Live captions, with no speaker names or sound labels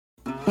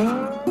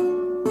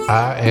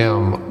I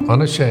am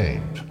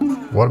unashamed.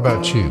 What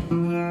about you?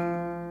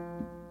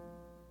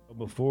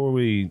 Before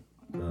we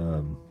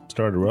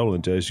started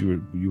rolling, Jase, you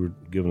were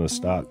giving us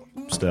stock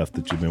stuff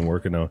that you've been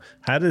working on.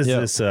 How does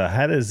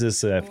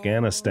this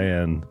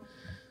Afghanistan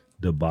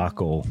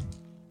debacle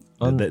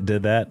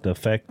did that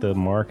affect the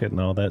market and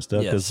all that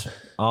stuff? Yes,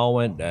 all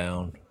went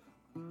down.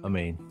 I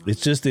mean,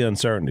 it's just the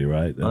uncertainty,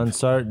 right?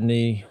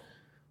 Uncertainty,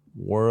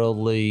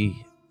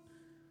 worldly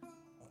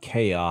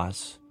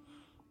chaos.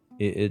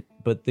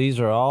 But these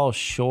are all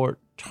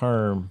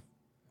short-term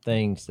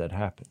things that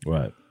happen.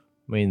 Right.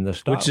 I mean,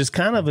 which is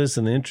kind of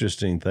an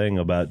interesting thing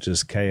about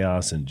just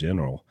chaos in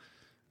general,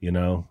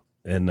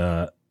 and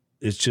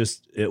it's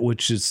just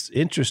which is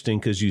interesting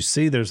because you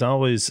see there's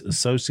always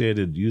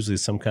associated usually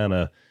something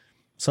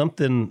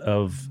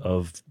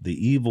of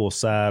the evil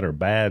side or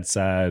bad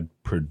side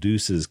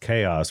produces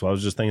chaos. Well, I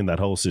was just thinking that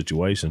whole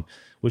situation,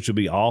 which would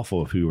be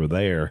awful if you were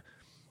there.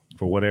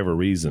 For whatever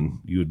reason,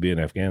 you would be in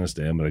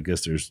Afghanistan, but I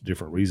guess there's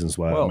different reasons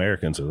why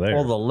Americans are there.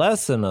 Well, the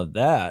lesson of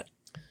that,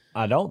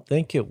 I don't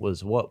think it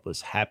was what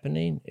was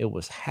happening. It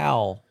was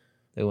how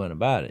they went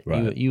about it.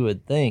 Right. You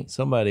would think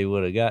somebody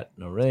would have got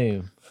in a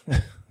room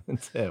and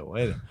said,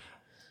 wait a minute,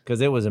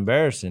 because it was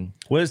embarrassing.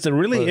 Well, it's a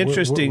really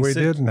interesting... We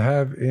didn't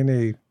have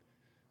any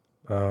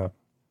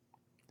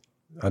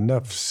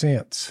enough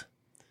sense.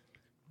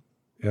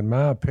 In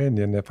my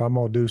opinion, if I'm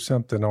going to do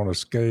something on a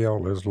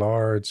scale as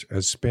large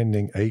as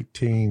spending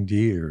 18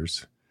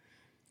 years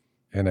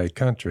in a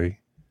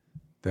country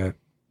that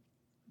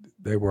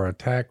they were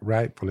attacked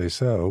rightfully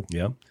so.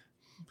 Yep.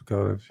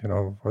 Because,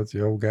 what's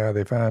the old guy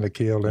they finally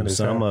killed in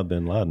Osama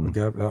bin Laden.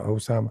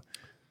 Osama.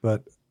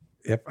 But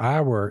if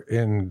I were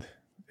in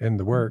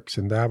the works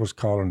and I was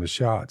calling the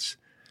shots,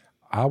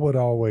 I would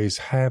always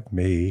have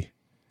me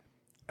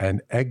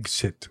an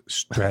exit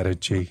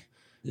strategy.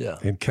 Yeah.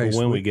 In case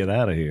when we get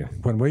out of here.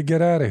 When we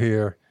get out of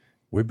here,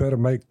 we better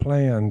make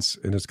plans,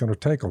 and it's going to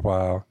take a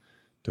while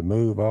to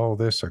move all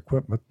this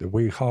equipment that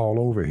we haul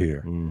over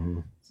here.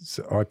 Mm-hmm.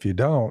 So, or if you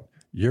don't,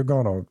 you're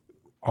going to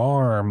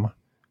arm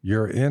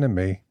your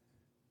enemy,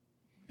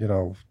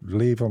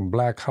 leave them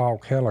Black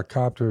Hawk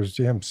helicopters,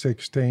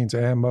 M16s,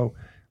 ammo.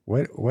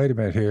 Wait a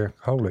minute here.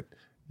 Hold it.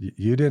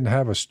 You didn't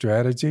have a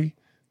strategy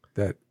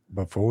that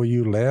before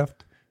you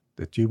left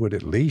that you would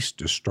at least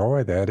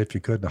destroy that if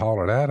you couldn't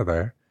haul it out of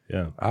there.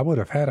 Yeah, I would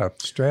have had a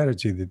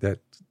strategy that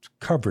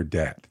covered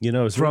that.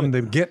 From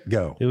the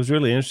get-go. It was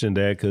really interesting,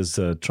 Dad, because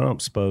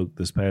Trump spoke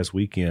this past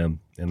weekend,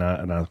 and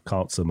I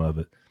caught some of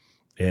it.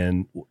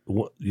 And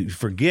I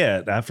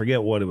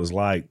forget what it was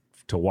like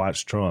to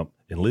watch Trump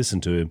and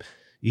listen to him.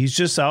 He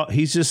just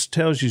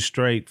tells you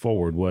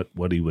straightforward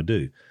what he would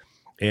do.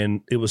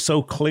 And it was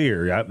so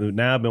clear.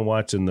 Now I've been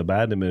watching the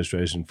Biden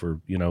administration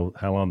for,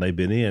 how long they've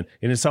been in.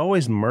 And it's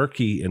always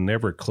murky and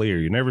never clear.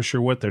 You're never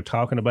sure what they're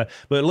talking about.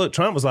 But look,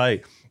 Trump was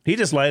like, he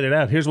just laid it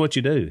out. Here's what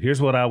you do. Here's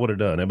what I would have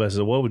done. Everybody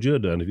said, what would you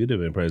have done if you'd have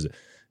been president?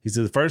 He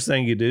said, the first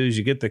thing you do is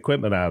you get the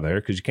equipment out of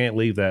there because you can't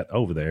leave that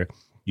over there.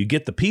 You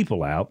get the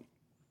people out.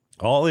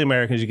 All the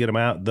Americans, you get them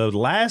out. The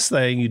last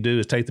thing you do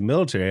is take the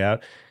military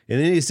out.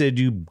 And then he said,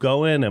 you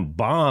go in and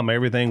bomb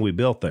everything we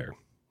built there.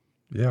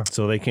 Yeah.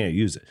 So they can't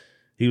use it.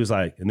 He was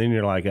like, and then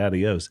you're like,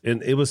 adios.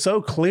 And it was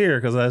so clear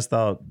because I just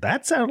thought,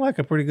 that sounded like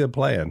a pretty good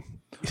plan.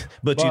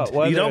 But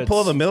you don't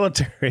pull the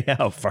military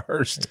out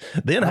first.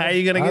 Then how are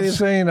you going to get I've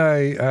seen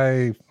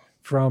a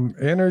from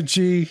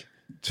energy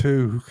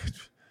to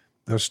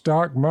the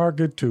stock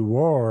market to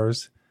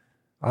wars.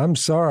 I'm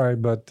sorry,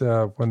 but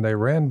when they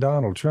ran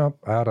Donald Trump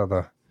out of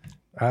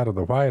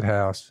the White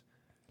House,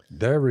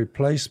 their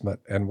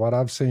replacement and what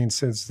I've seen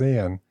since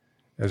then,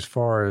 as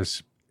far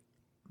as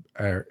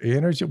our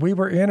energy, we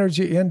were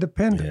energy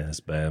independent. Yeah, it's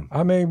bad.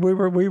 I mean, we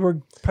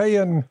were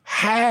paying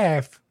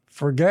half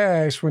for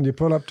gas when you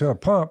pull up to a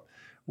pump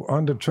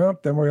under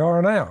Trump than we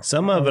are now.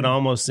 Some of it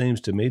almost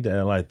seems to me,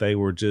 Dan, like they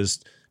were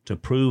just to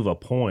prove a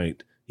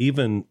point.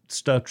 Even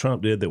stuff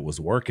Trump did that was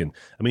working.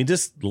 I mean,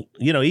 just,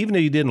 even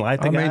if you didn't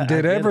like the guy. I mean,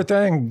 did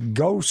everything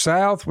go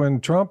south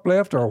when Trump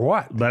left or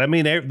what? But I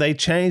mean, they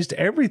changed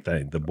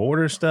everything. The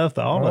border stuff,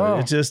 all of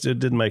it. It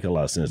didn't make a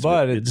lot of sense.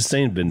 But it just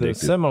seemed vindictive.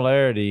 The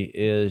similarity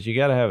is you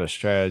got to have a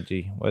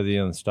strategy, whether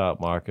you're in the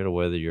stock market or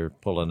whether you're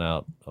pulling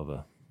out of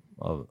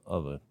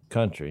a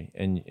country,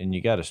 and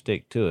you got to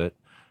stick to it.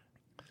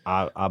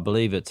 I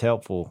believe it's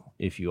helpful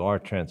if you are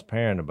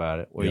transparent about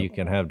it, where you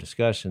can have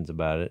discussions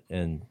about it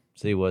and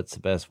see what's the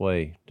best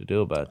way to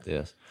do about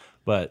this.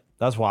 But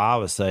that's why I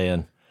was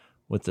saying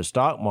with the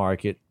stock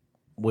market,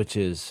 which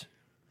is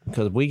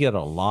because we get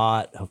a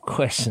lot of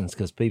questions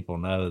because people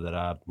know that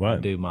I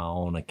do my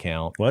own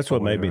account. Well, that's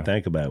what made me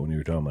think about it when you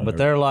were talking about it. But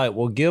they're like,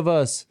 well, give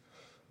us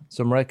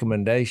some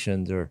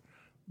recommendations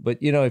but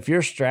if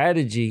your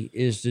strategy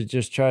is to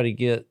just try to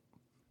get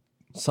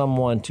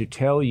someone to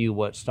tell you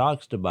what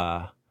stocks to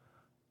buy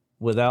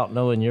without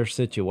knowing your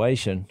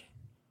situation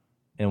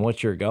and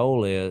what your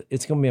goal is,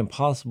 it's going to be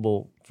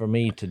impossible for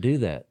me to do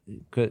that.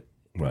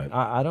 Right.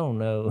 I don't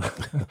know.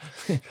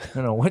 I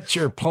don't know what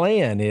your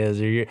plan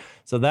is.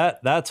 So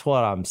that's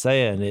what I'm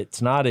saying.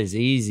 It's not as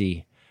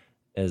easy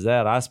as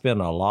that. I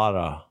spend a lot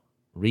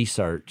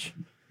research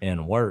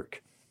and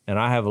work. And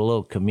I have a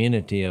little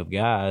community of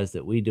guys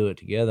that we do it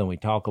together, and we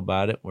talk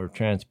about it. We're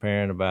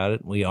transparent about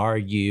it. We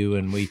argue,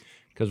 and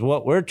because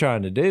what we're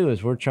trying to do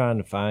is we're trying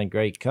to find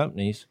great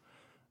companies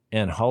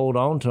and hold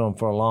on to them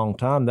for a long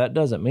time. That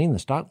doesn't mean the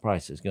stock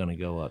price is going to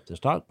go up. The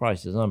stock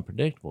price is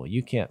unpredictable.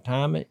 You can't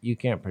time it. You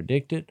can't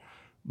predict it.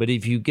 But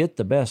if you get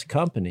the best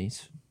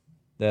companies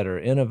that are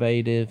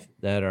innovative,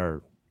 that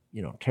are,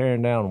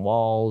 tearing down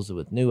walls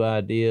with new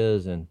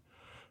ideas, and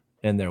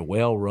they're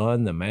well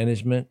run, the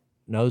management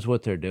knows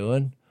what they're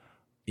doing.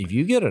 If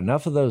you get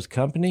enough of those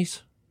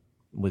companies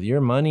with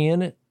your money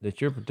in it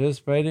that you're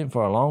participating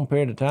for a long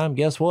period of time,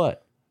 guess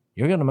what?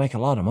 You're going to make a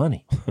lot of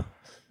money.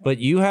 But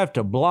you have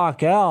to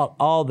block out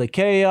all the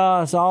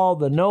chaos, all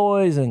the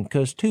noise, and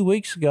because 2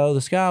 weeks ago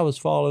the sky was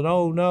falling.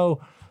 Oh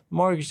no, the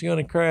market's going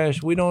to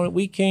crash.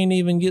 We can't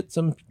even get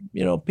some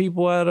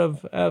people out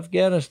of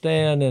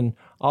Afghanistan and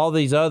all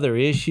these other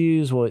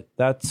issues.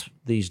 That's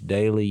these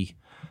daily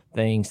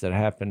things that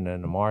happen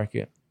in the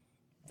market.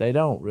 They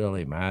don't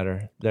really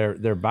matter.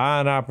 They're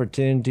buying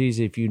opportunities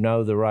if you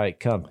know the right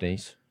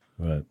companies.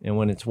 Right. And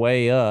when it's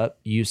way up,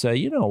 you say,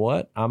 you know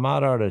what, I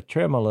might ought to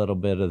trim a little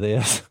bit of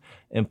this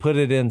and put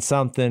it in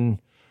something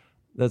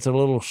that's a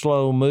little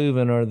slow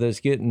moving or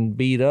that's getting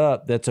beat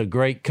up, that's a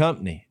great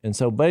company. And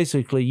so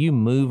basically you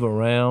move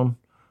around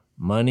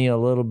money a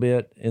little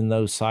bit in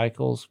those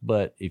cycles,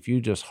 but if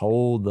you just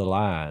hold the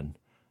line,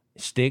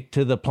 stick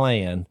to the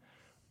plan,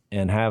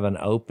 and have an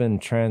open,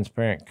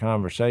 transparent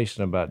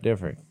conversation about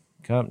different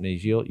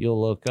companies,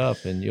 you'll look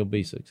up and you'll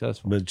be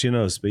successful. But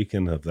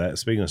speaking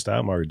of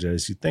stock market, Jay,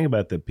 you think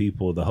about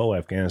the whole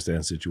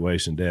Afghanistan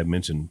situation. Dad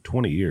mentioned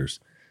 20 years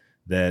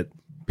that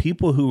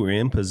people who were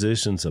in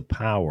positions of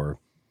power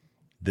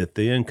that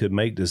then could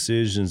make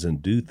decisions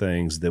and do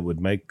things that would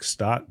make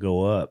stock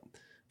go up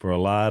for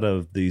a lot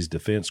of these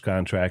defense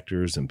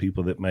contractors and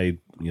people that made,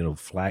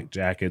 flak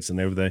jackets and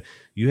everything.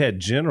 You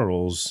had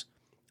generals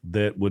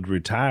that would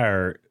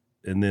retire,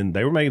 and then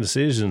they were making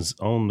decisions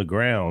on the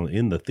ground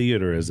in the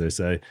theater, as they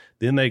say.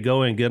 Then they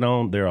go and get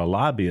on. They're a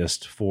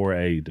lobbyist for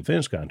a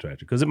defense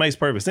contractor because it makes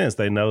perfect sense.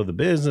 They know the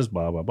business,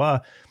 blah, blah, blah.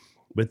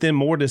 But then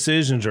more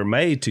decisions are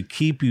made to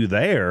keep you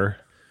there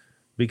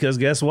because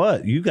guess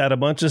what? You got a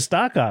bunch of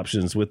stock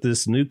options with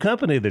this new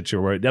company that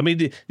you're working. I mean,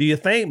 do you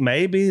think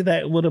maybe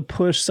that would have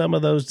pushed some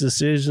of those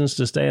decisions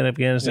to stay in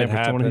Afghanistan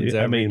for 20 years?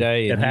 Every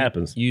day. It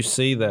happens. You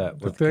see that.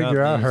 The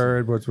figure I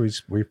heard was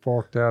we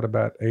forked out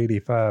about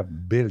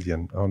 $85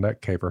 billion on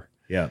that caper.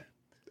 Yeah.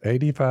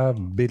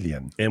 $85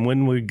 billion. And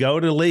when we go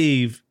to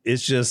leave,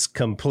 it's just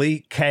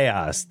complete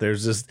chaos.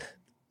 There's just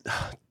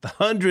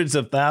hundreds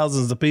of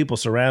thousands of people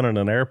surrounding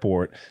an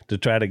airport to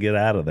try to get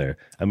out of there.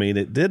 I mean,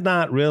 it did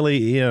not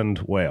really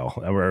end well.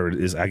 Or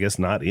I guess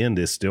not end,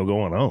 it's still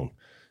going on.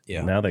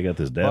 Yeah. Now they got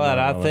this deadline.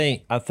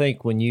 But I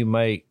think when you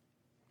make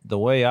the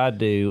way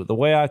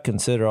I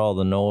consider all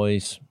the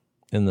noise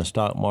in the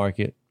stock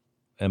market,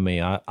 I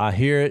mean, I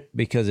hear it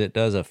because it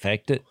does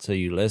affect it, so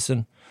you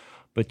listen.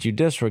 But you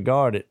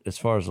disregard it as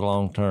far as the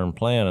long-term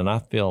plan. And I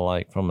feel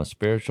like from a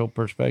spiritual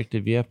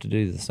perspective, you have to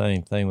do the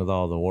same thing with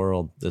all the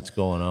world that's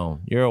going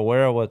on. You're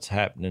aware of what's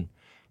happening,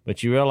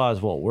 but you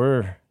realize what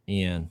we're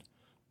in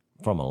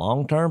from a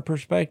long-term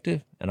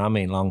perspective, and I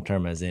mean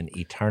long-term as in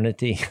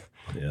eternity,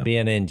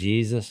 being in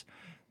Jesus.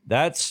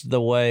 That's the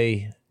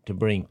way to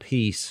bring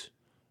peace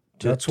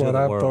to That's to what the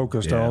I've world.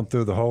 focused on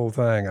through the whole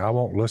thing. I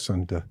haven't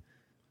listened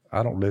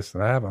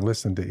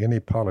to any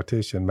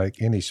politician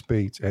make any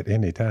speech at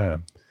any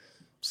time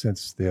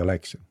since the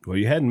election. Well,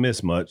 you hadn't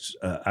missed much.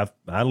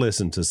 I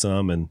listened to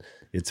some, and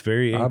it's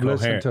very I've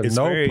incoherent. listened to It's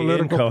no very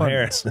political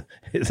incoherent.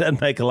 It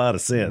doesn't make a lot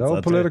of sense.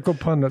 No political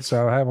pundits.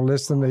 I haven't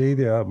listened to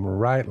either of them,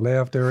 right,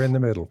 left, or in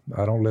the middle.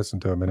 I don't listen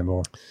to them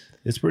anymore.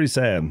 It's pretty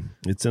sad.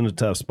 It's in a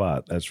tough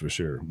spot, that's for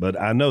sure. But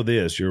I know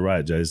this. You're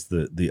right, Jay. It's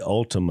the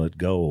ultimate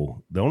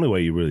goal. The only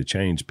way you really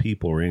change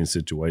people or any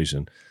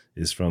situation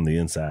is from the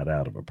inside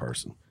out of a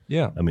person.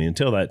 Yeah. I mean,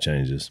 until that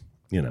changes,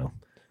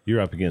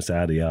 you're up against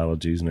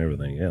ideologies and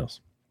everything else.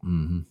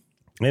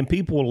 Mm-hmm. And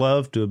people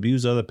love to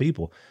abuse other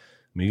people.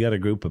 I mean, you got a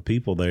group of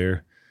people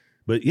there.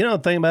 But the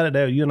thing about it,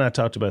 Dad, you and I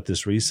talked about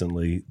this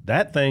recently.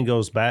 That thing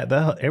goes back,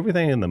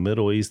 everything in the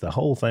Middle East, the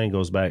whole thing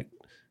goes back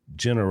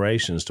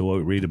generations to what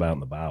we read about in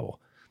the Bible.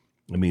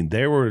 I mean,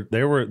 there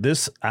were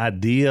this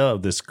idea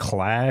of this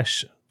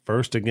clash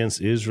first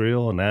against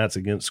Israel, and now it's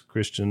against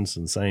Christians,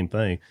 and the same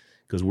thing.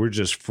 Because we're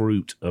just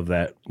fruit of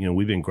that.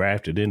 We've been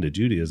grafted into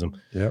Judaism.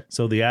 Yep.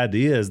 So the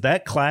idea is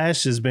that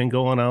clash has been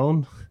going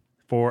on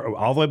for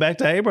all the way back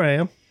to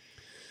Abraham.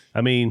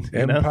 I mean,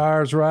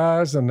 empires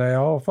rise and they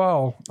all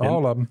fall,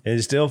 all of them. And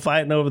you're still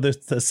fighting over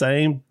the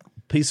same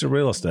piece of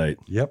real estate.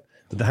 Yep.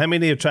 But how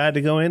many have tried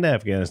to go into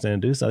Afghanistan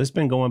and do so? It's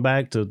been going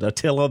back to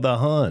Attila the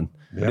Hun.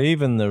 Yep. But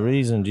even the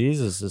reason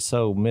Jesus is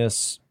so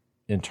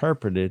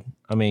misinterpreted,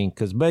 I mean,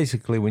 because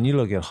basically when you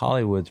look at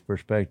Hollywood's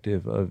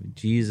perspective of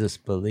Jesus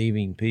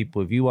believing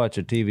people, if you watch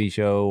a TV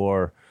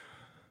show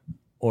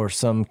or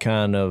some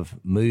kind of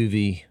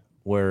movie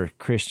where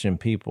Christian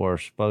people are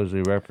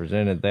supposedly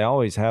represented, they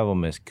always have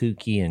them as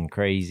kooky and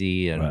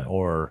crazy and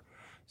or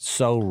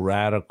so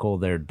radical,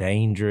 they're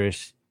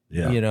dangerous.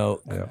 Yeah. You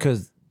know,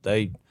 because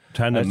they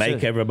trying to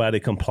make everybody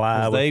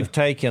comply. They've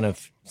taken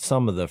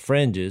some of the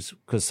fringes,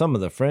 because some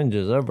of the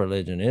fringes of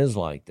religion is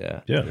like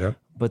that. Yeah.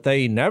 But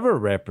they never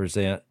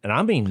represent, and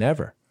I mean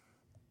never,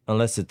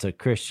 unless it's a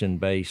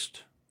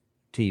Christian-based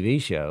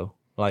TV show,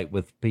 like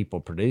with people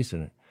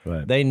producing it.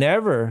 Right. They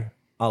never,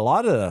 a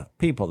lot of the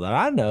people that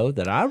I know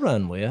that I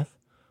run with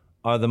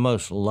are the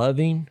most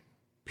loving,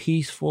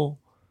 peaceful,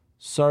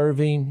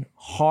 serving,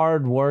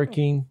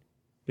 hardworking,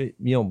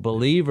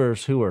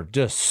 believers who are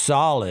just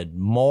solid,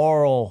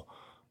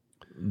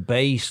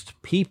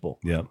 moral-based people.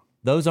 Yeah.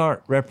 Those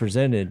aren't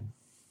represented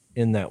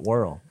in that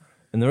world.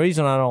 And the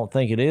reason I don't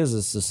think it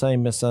is the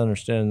same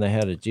misunderstanding they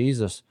had of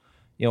Jesus.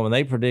 When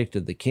they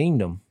predicted the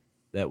kingdom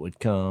that would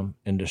come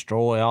and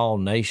destroy all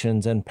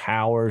nations and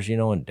powers,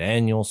 and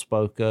Daniel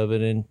spoke of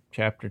it in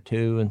chapter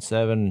 2 and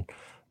 7.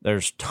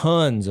 There's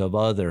tons of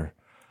other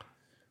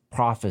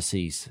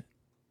prophecies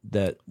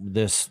that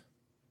this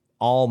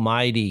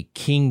almighty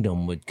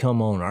kingdom would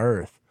come on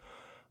earth.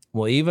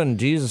 Well, even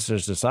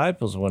Jesus'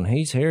 disciples, when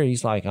he's here,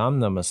 he's like, I'm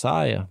the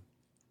Messiah,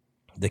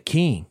 the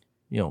king,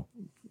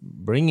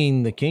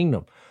 bringing the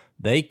kingdom.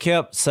 They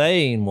kept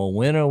saying, well,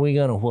 when are we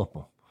going to whoop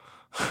them?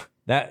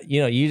 That,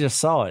 you just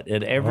saw it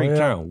at every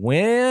turn.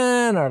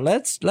 When, or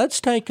let's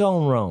take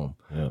on Rome.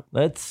 Yeah.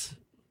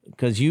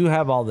 Because you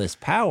have all this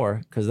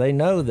power, because they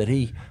know that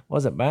he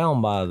wasn't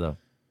bound by the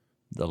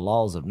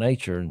laws of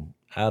nature and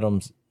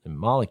atoms and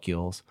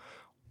molecules.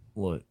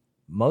 Well,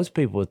 most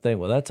people would think,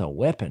 well, that's a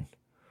weapon.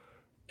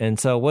 And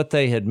so what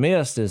they had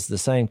missed is the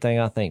same thing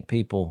I think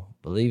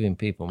believing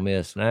people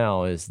miss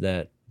now, is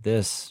that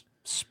this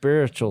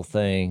spiritual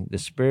thing, the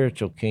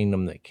spiritual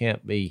kingdom that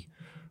can't be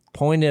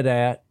pointed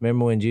at.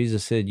 Remember when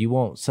Jesus said, you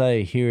won't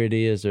say here it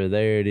is or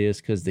there it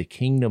is, because the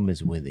kingdom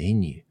is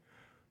within you.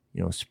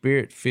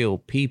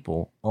 Spirit-filled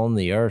people on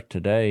the earth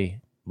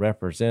today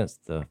represents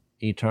the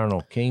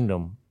eternal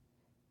kingdom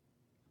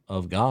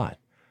of God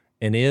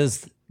and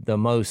is the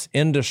most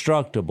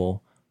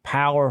indestructible,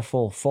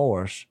 powerful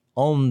force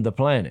on the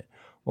planet.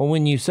 Well,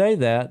 when you say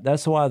that,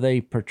 that's why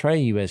they portray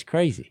you as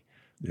crazy.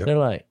 Yep. They're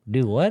like,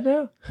 do what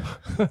now?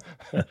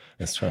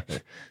 That's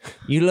right.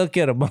 You look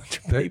at a bunch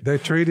of people. They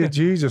treated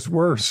Jesus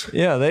worse.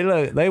 Yeah,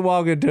 they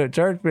walk into a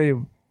church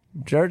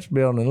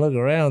building and look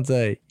around and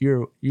say,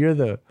 you're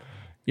the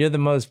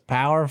most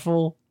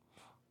powerful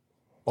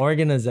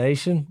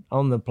organization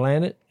on the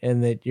planet,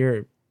 and that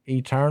you're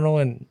eternal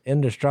and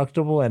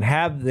indestructible and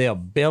have the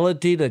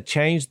ability to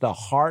change the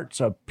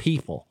hearts of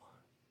people.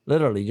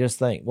 Literally, just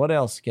think, what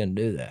else can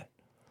do that?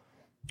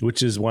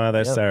 Which is why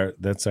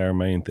that's our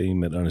main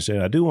theme at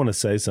Understanding. I do want to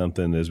say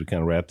something as we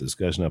kind of wrap the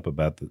discussion up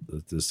about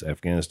this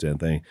Afghanistan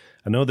thing.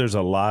 I know there's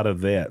a lot of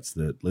vets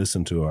that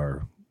listen to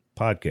our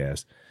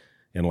podcast,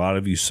 and a lot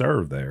of you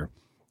serve there.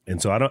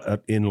 And so I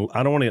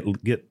don't want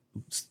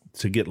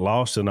to get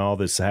lost in all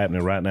this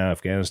happening right now in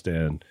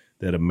Afghanistan,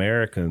 that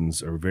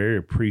Americans are very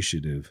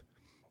appreciative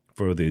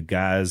for the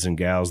guys and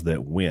gals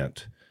that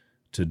went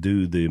to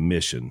do the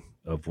mission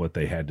of what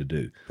they had to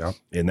do. Yep.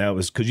 And that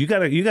was because you got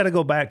to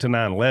go back to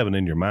 9/11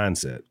 in your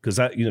mindset. Because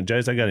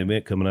Jace, I got an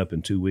event coming up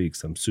in 2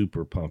 weeks. I'm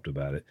super pumped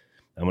about it.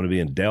 I'm going to be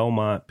in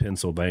Delmont,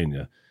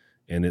 Pennsylvania,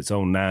 and it's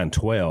on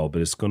 9/12,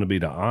 but it's going to be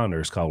to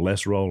honor. It's called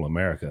Let's Roll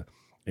America,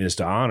 and it's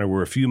to honor.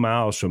 We're a few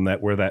miles from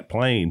where that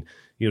plane.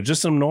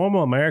 Just some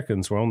normal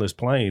Americans were on this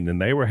plane,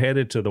 and they were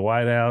headed to the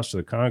White House, to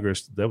the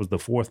Congress. That was the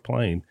fourth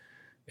plane,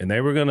 and they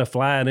were going to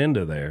fly it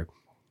into there.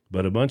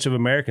 But a bunch of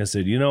Americans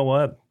said, you know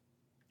what?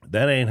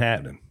 That ain't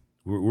happening.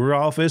 We're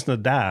all fixing to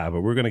die,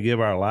 but we're going to give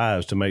our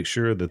lives to make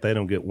sure that they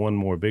don't get one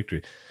more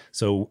victory.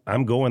 So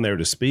I'm going there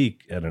to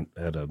speak at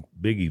a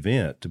big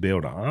event to be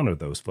able to honor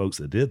those folks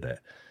that did that.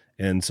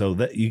 And so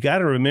that you got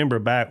to remember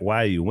back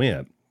why you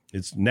went.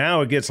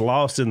 It gets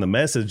lost in the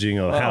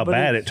messaging of how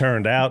bad it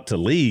turned out to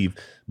leave,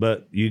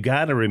 but you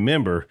got to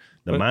remember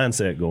the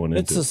mindset going into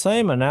it. It's the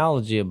same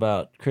analogy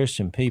about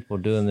Christian people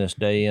doing this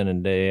day in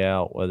and day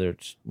out, whether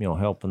it's,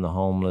 helping the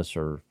homeless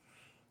or,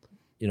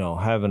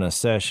 having a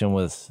session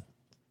with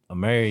a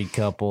married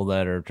couple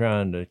that are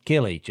trying to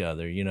kill each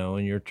other,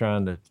 and you're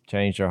trying to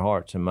change their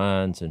hearts and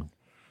minds and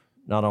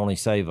not only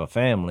save a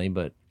family,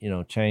 but,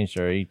 change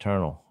their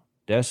eternal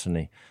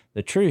destiny.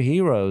 The true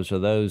heroes are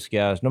those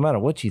guys, no matter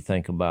what you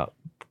think about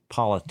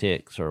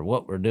politics or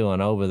what we're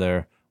doing over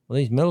there. Well,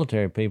 these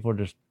military people are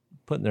just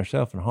putting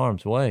themselves in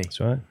harm's way.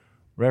 That's right.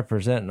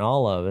 Representing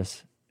all of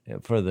us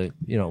for the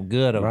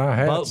good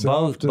of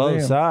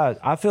both sides.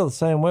 I feel the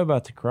same way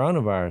about the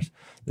coronavirus.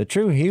 The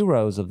true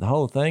heroes of the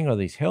whole thing are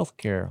these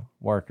healthcare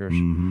workers.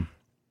 Mm-hmm.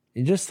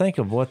 You just think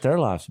of what their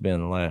life's been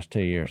the last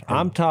 2 years.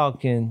 I'm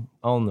talking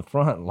on the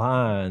front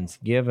lines,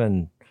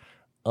 giving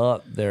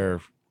up their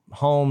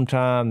home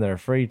time, their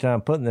free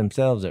time, putting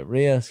themselves at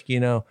risk.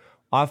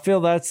 I feel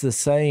that's the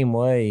same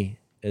way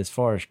as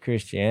far as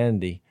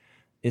Christianity.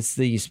 It's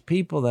these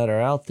people that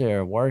are out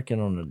there working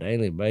on a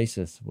daily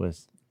basis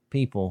with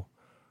people,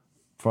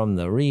 from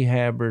the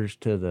rehabbers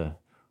to the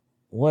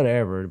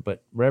whatever,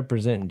 but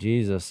representing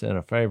Jesus in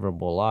a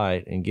favorable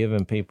light and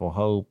giving people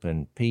hope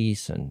and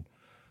peace and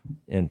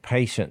and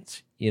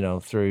patience,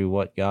 through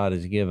what God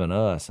has given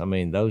us. I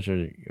mean, those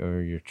are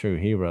your true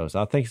heroes.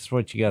 I think it's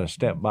what you got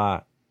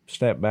to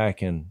step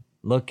back and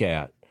look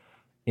at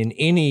in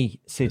any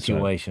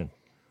situation.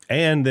 Right.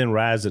 And then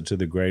rise it to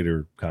the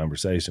greater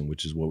conversation,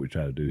 which is what we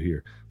try to do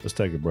here. Let's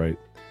take a break.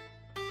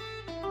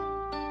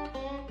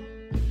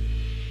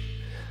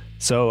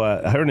 So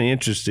I heard an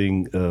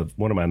interesting,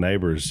 one of my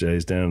neighbors,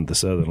 Jay's down at the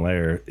Southern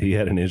Lair, he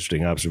had an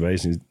interesting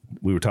observation.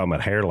 We were talking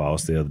about hair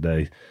loss the other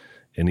day,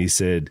 and he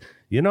said,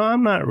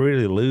 I'm not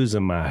really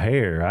losing my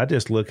hair. I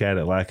just look at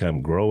it like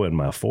I'm growing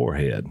my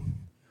forehead.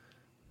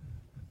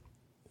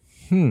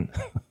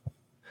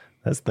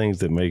 That's things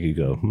that make you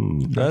go,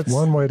 That's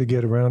one way to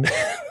get around it.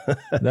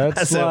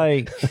 That's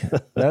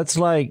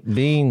like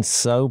being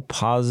so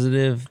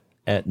positive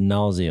ad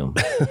nauseum.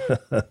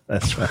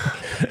 That's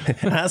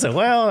right. I said,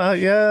 well,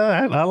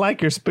 I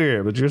like your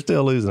spirit, but you're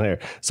still losing hair.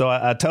 So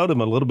I told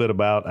him a little bit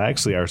about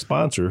actually our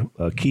sponsor,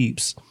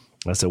 Keeps.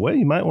 I said, well,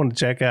 you might want to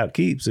check out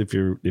Keeps if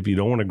you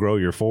don't want to grow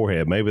your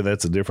forehead. Maybe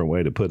that's a different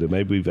way to put it.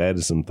 Maybe we've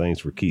added some things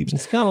for Keeps.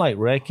 It's kind of like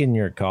wrecking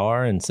your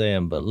car and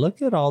saying, but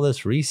look at all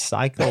this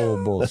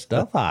recyclable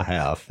stuff I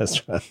have.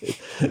 That's right.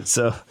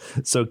 So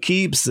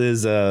Keeps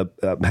is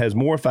has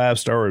more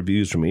 5-star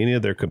reviews from any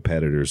of their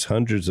competitors.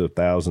 Hundreds of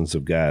thousands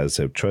of guys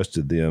have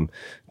trusted them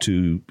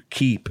to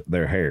keep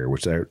their hair,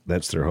 which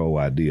that's their whole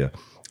idea.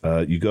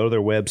 You go to their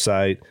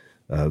website.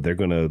 They're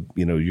going to,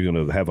 you're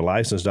going to have a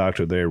licensed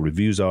doctor there,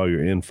 reviews all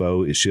your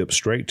info. It ships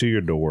straight to your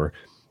door,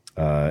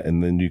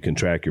 and then you can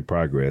track your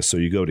progress. So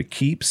you go to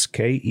Keeps,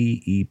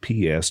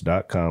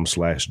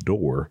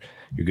 KEEPS.com/door.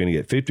 You're going to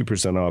get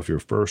 50% off your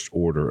first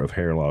order of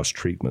hair loss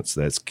treatments.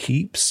 That's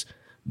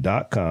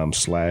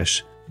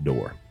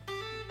Keeps.com/door.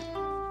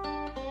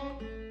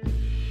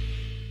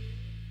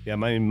 Yeah,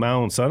 my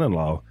own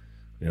son-in-law,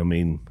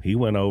 he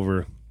went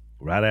over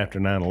right after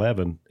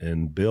 9/11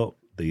 and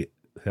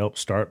helped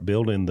start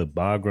building the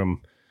Bagram,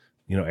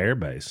 air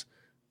base.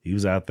 He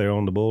was out there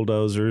on the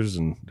bulldozers,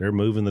 and they're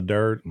moving the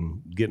dirt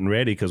and getting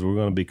ready because we're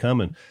going to be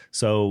coming.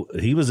 So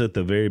he was at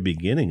the very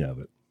beginning of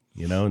it,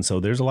 and so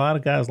there's a lot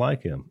of guys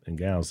like him and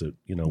gals that,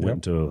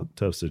 went into a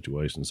tough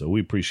situation. So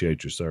we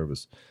appreciate your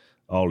service,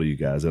 all of you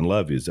guys, and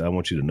love you. I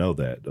want you to know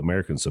that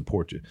Americans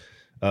support you.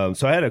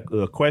 So I had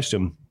a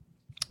question.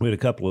 We had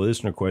a couple of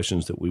listener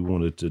questions that we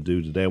wanted to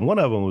do today. And one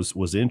of them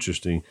was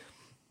interesting.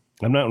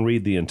 I'm not going to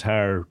read the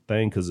entire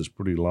thing because it's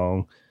pretty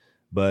long,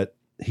 but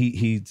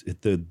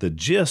the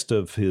gist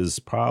of his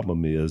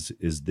problem is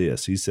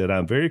this. He said,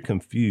 I'm very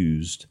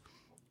confused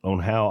on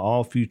how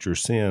all future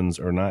sins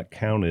are not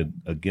counted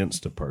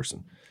against a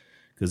person.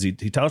 Because he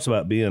talks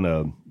about being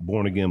a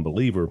born-again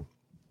believer,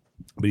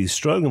 but he's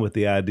struggling with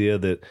the idea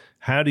that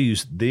how do you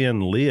then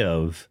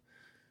live,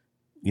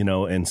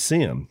 and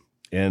sin?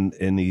 And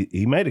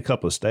he made a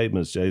couple of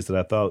statements, Jace, that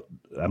I thought,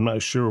 I'm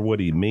not sure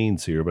what he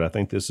means here, but I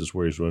think this is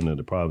where he's running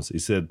into problems. He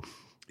said,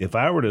 if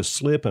I were to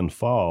slip and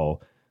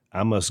fall,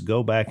 I must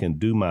go back and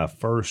do my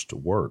first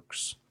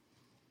works.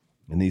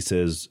 And he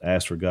says,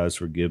 ask for God's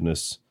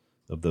forgiveness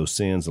of those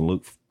sins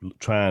and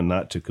trying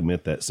not to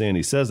commit that sin.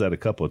 He says that a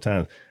couple of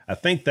times. I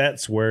think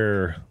that's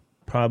where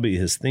probably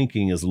his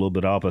thinking is a little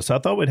bit off. So I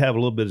thought we'd have a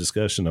little bit of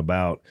discussion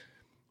about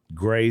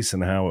grace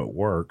and how it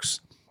works,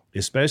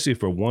 especially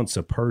for once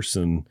a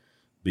person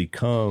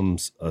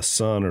becomes a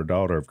son or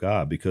daughter of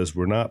God, because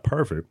we're not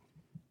perfect,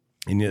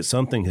 and yet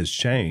something has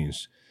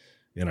changed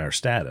in our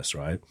status,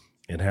 right,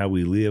 and how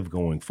we live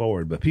going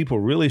forward. But people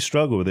really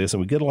struggle with this,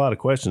 and we get a lot of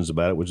questions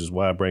about it, which is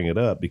why I bring it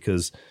up,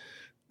 because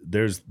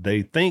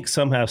they think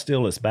somehow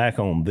still it's back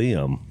on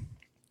them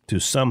to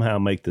somehow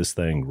make this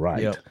thing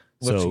right. Yep.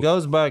 Which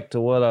goes back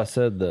to what I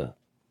said, the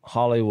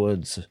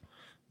Hollywood's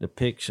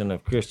depiction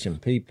of Christian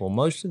people.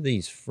 Most of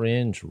these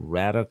fringe,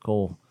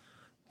 radical,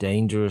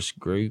 dangerous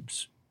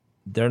groups,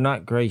 they're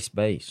not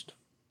grace-based.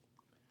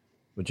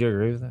 Would you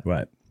agree with that?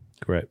 Right.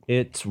 Correct.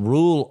 It's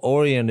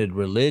rule-oriented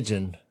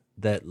religion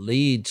that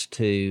leads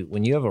to,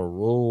 when you have a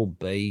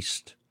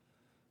rule-based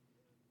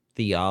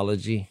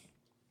theology,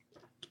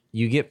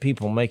 you get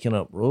people making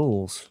up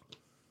rules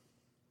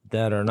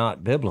that are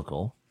not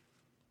biblical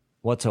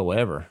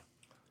whatsoever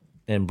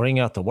and bring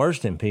out the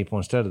worst in people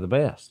instead of the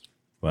best.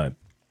 Right.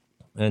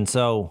 And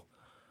so,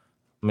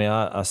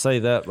 I say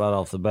that right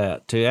off the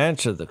bat. To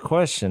answer the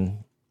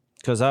question,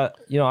 because I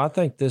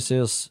think this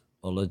is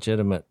a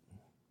legitimate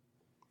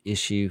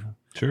issue.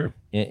 Sure.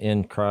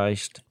 In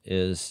Christ,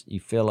 is you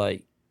feel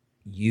like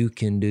you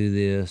can do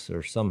this,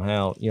 or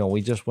somehow,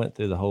 we just went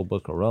through the whole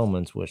book of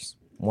Romans, which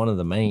one of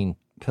the main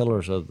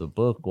pillars of the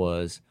book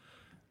was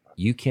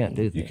you can't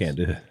do this. You can't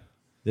do it.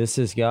 This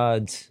is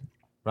God's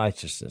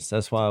righteousness.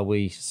 That's why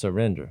we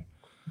surrender.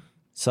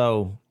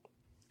 So,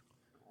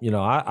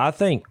 I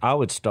think I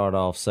would start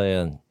off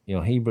saying,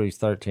 Hebrews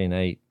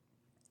 13:8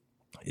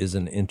 is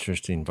an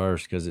interesting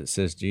verse because it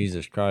says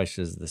Jesus Christ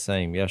is the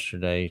same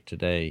yesterday,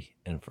 today,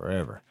 and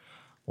forever.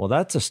 Well,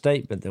 that's a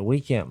statement that we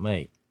can't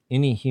make.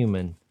 Any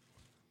human,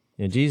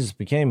 Jesus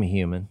became a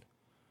human.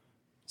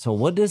 So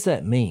what does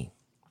that mean?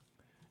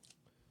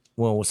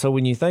 well, so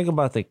when you think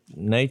about the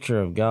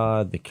nature of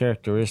God, the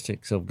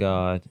characteristics of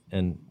God,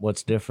 and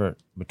what's different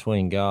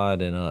between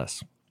God and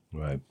us,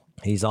 Right.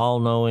 He's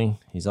all-knowing,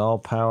 He's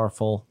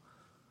all-powerful,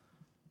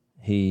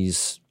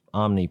 He's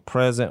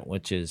omnipresent,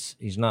 which is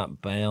He's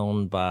not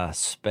bound by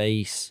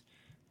space.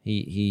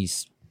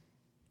 He's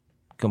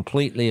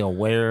completely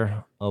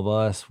aware of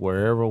us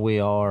wherever we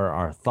are,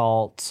 our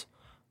thoughts.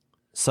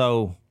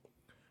 So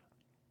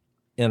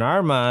in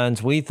our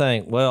minds, we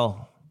think,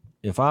 well,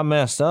 if I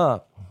messed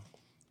up,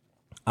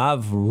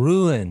 I've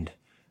ruined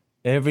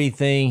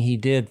everything He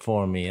did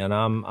for me, and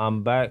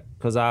I'm back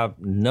because I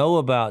know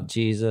about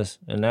Jesus,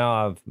 and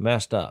now I've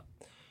messed up.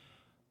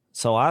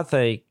 So I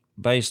think,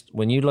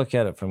 when you look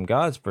at it from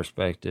God's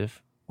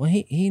perspective, well,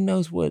 He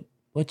knows what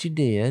you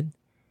did,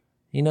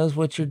 He knows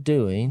what you're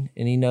doing,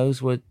 and He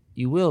knows what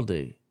you will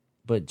do.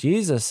 But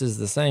Jesus is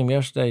the same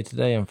yesterday,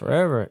 today, and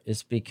forever.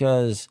 It's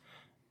because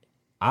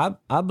I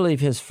believe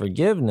His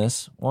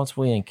forgiveness, once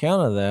we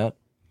encounter that,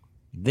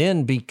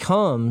 then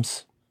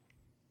becomes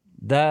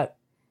that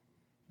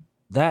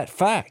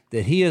fact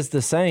that He is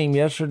the same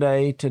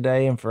yesterday,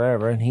 today, and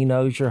forever, and He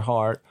knows your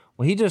heart.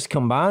 Well, He just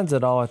combines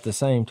it all at the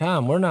same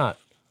time. We're not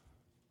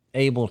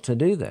able to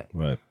do that.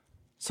 Right.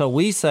 So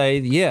we say,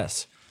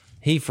 yes,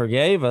 He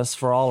forgave us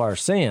for all our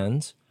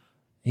sins.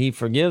 He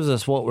forgives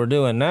us what we're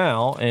doing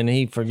now, and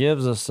He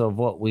forgives us of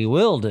what we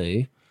will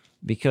do,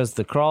 because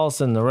the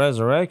cross and the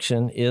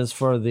resurrection is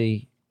for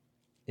the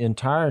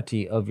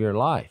entirety of your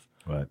life.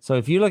 Right. So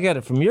if you look at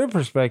it from your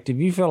perspective,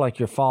 you feel like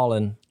you're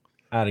falling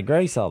out of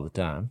grace all the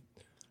time.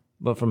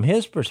 But from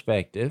His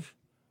perspective,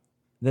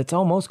 that's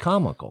almost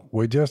comical.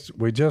 We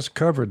just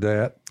covered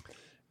that.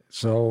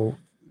 So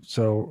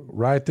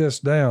write this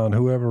down,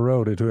 whoever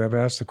wrote it, whoever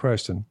asked the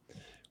question,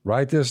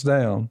 write this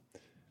down.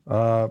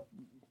 I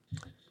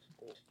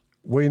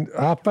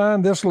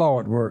find this law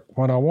at work.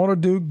 When I want to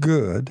do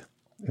good,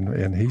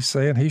 and He's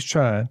saying He's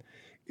trying,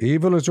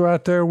 evil is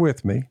right there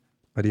with me,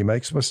 but He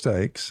makes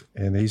mistakes,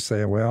 and He's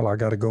saying, well, I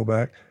got to go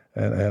back,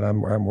 and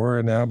I'm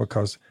worried now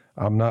because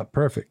I'm not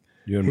perfect.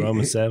 You're in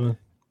Romans 7?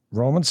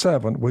 Romans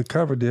 7, we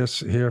covered this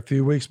here a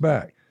few weeks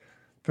back.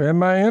 For in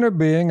my inner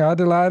being I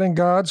delight in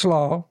God's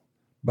law,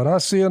 but I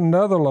see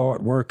another law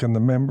at work in the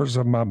members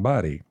of my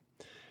body.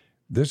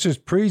 This is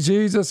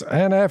pre-Jesus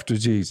and after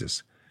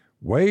Jesus,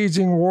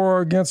 waging war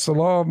against the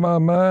law of my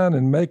mind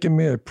and making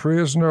me a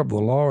prisoner of the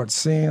law of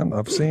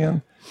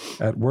sin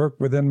at work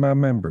within my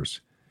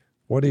members.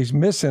 What he's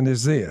missing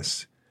is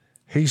this.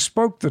 He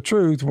spoke the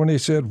truth when he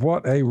said,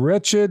 what a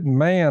wretched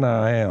man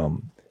I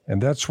am.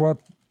 And that's what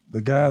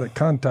the guy that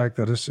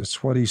contacted us,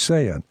 it's what he's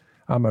saying.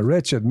 I'm a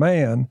wretched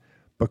man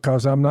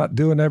because I'm not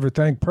doing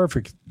everything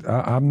perfect.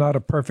 I'm not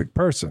a perfect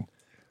person.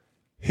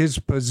 His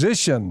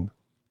position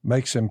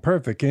makes him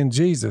perfect in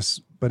Jesus,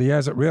 but he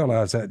hasn't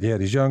realized that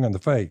yet. He's young in the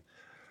faith.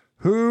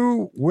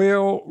 Who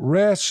will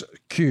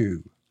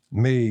rescue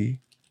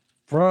me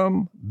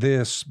from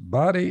this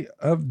body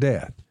of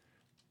death?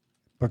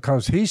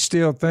 Because he's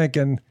still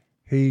thinking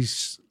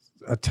he's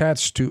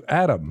attached to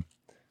Adam,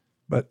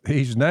 but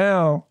he's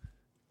now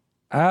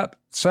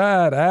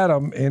outside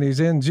Adam and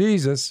he's in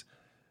Jesus.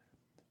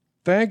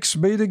 Thanks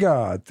be to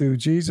God through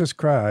Jesus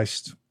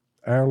Christ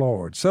our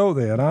Lord. So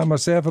then, I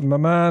myself in my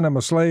mind am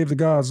a slave to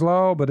God's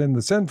law, but in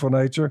the sinful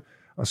nature,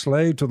 a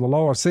slave to the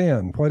law of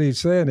sin. What he's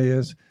saying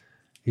is,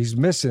 he's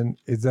missing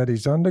is that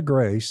he's under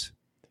grace.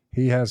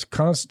 He has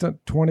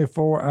constant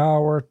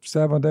 24-hour,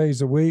 7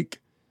 days a week.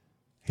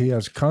 He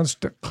has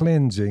constant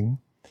cleansing.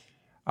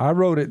 I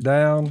wrote it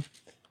down.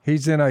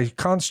 He's in a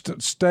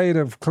constant state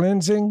of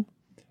cleansing.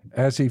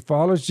 As he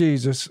follows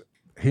Jesus,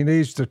 he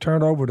needs to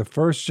turn over to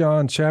 1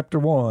 John chapter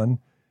 1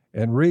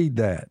 and read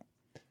that.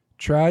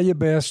 Try your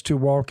best to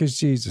walk as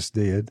Jesus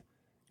did,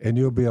 and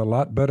you'll be a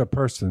lot better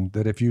person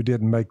than if you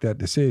didn't make that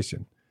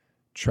decision.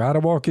 Try to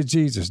walk as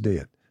Jesus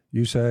did.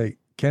 You say,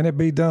 can it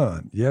be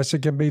done? Yes, it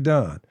can be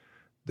done.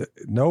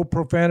 No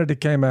profanity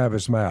came out of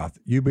his mouth.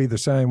 You be the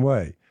same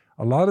way.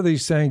 A lot of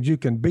these things, you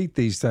can beat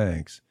these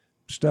things.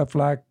 Stuff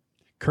like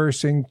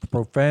cursing,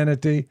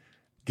 profanity,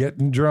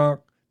 getting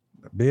drunk,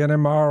 being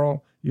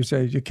immoral. You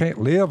say, you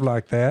can't live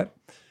like that.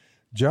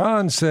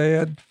 John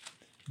said,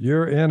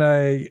 your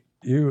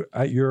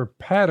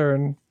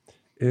pattern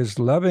is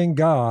loving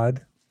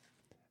God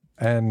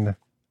and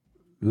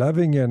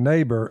loving your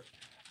neighbor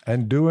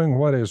and doing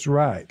what is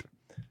right.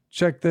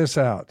 Check this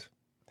out.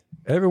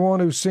 Everyone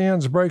who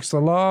sins breaks the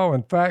law.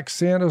 In fact,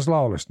 sin is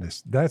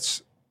lawlessness.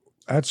 That's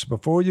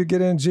before you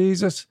get in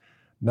Jesus.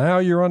 Now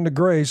you're under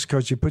grace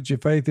because you put your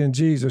faith in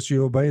Jesus.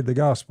 You obeyed the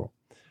gospel.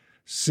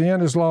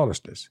 Sin is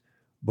lawlessness.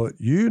 But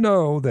you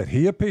know that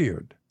he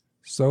appeared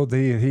so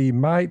that he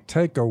might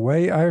take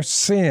away our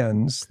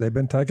sins. They've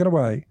been taken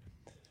away.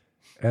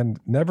 And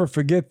never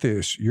forget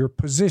this, your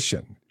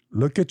position.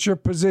 Look at your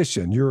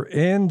position. You're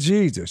in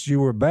Jesus. You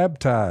were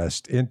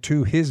baptized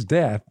into his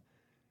death,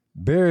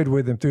 buried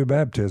with him through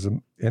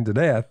baptism into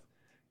death,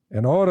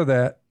 in order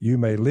that you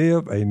may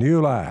live a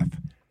new life.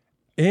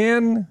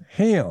 In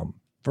him,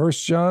 1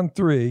 John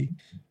 3,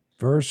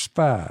 verse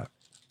 5,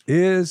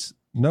 is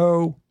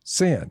no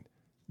sin.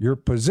 your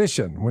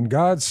position. When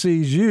God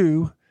sees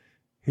you,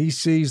 he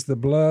sees the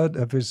blood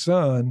of his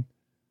son,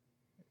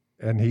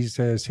 and he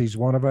says, he's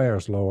one of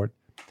ours, Lord.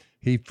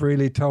 He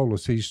freely told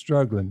us he's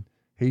struggling.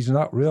 He's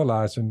not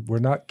realizing we're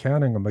not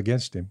counting them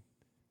against him.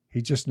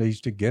 He just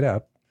needs to get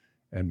up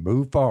and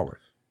move forward.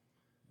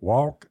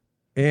 Walk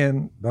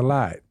in the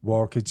light.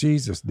 Walk as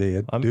Jesus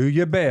did. Do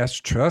your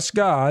best. Trust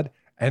God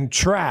and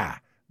try.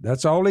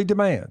 That's all he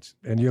demands,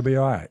 and you'll be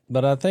all right.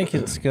 But I think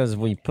it's because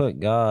we put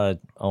God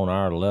on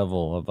our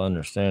level of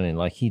understanding,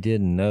 like he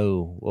didn't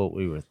know what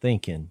we were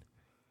thinking,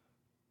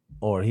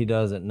 or he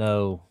doesn't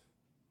know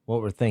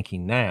what we're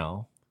thinking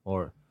now,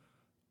 or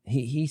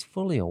he's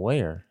fully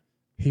aware.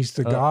 He's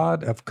the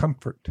God of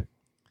comfort.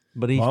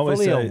 But he's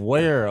fully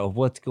aware of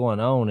what's going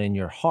on in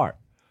your heart.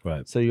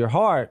 Right. So your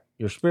heart,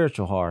 your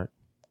spiritual heart,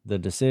 the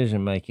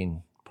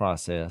decision-making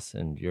process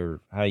and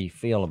how you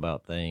feel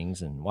about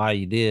things and why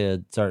you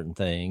did certain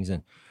things,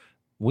 and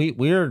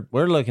we're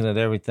looking at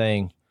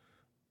everything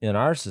in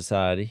our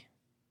society.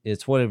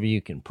 It's whatever you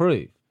can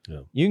prove. Yeah.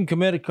 You can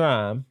commit a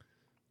crime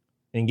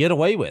and get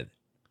away with it,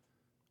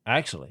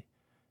 actually.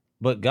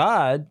 But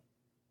God,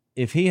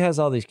 if he has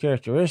all these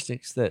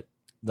characteristics that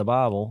the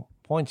Bible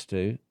points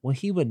to, well,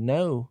 he would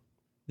know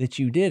that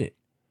you did it.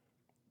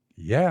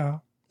 Yeah.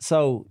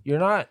 So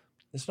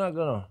it's not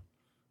gonna.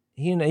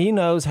 He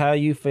knows how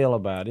you feel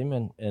about him,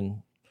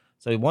 and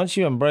so once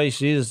you embrace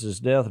Jesus'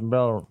 death and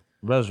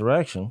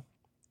resurrection,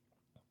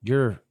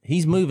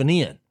 he's moving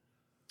in.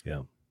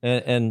 Yeah.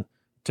 And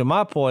to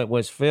my point,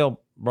 which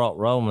Phil brought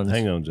Romans.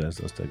 Hang on,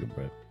 Jess. Let's take a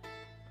break.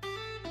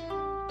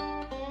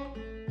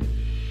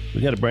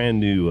 We got a brand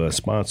new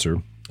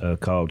sponsor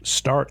called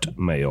Start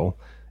Mail,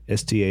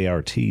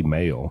 START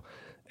Mail,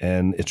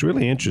 and it's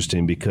really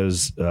interesting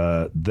because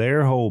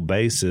their whole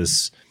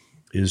basis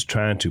is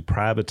trying to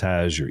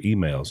privatize your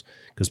emails,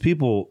 because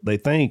people, they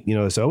think,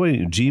 they say, oh,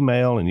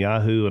 Gmail and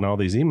Yahoo and all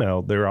these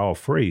email, they're all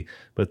free,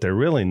 but they're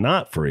really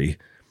not free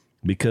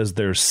because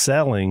they're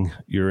selling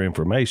your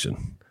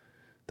information.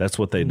 That's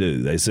what they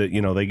do. They say,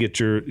 they get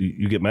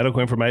you get medical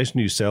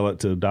information, you sell it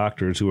to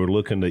doctors who are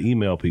looking to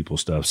email people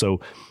stuff. So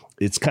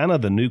it's kind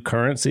of the new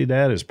currency,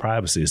 Dad, is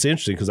privacy. It's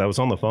interesting because I was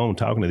on the phone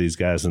talking to these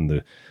guys,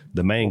 and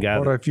the main guy.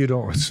 What if you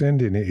don't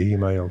send any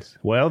emails?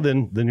 Well,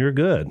 then you're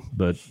good.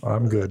 But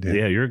I'm good. Then.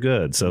 Yeah, you're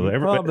good. So you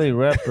probably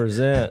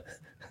represent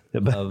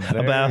about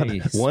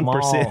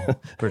 1%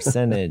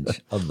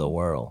 percentage of the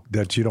world.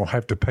 That you don't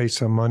have to pay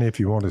some money if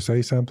you want to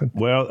say something?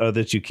 Well,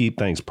 that you keep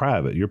things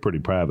private. You're pretty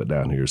private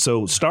down here.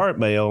 So Start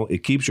Mail,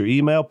 it keeps your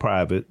email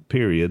private,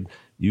 period.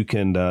 You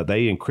can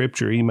they encrypt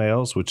your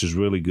emails, which is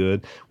really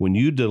good. When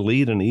you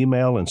delete an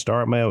email in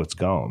Start Mail, it's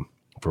gone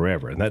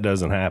forever. And that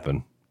doesn't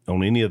happen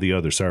on any of the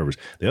other servers.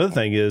 The other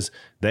thing is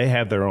they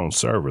have their own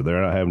server.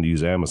 They're not having to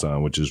use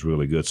Amazon, which is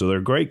really good. So they're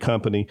a great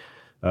company,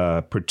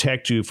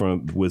 protect you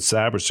with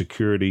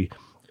cybersecurity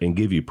and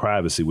give you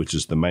privacy, which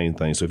is the main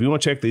thing. So if you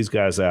want to check these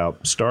guys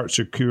out, start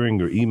securing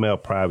your email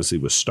privacy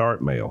with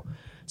Start Mail.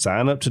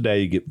 Sign up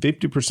today. You get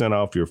 50%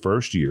 off your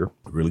first year.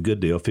 Really good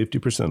deal,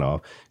 50%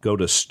 off. Go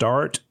to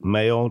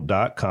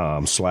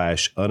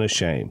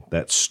startmail.com/unashamed.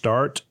 That's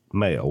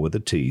startmail with a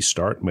T,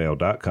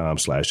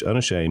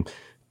 startmail.com/unashamed.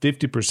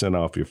 50%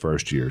 off your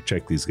first year.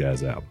 Check these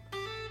guys out.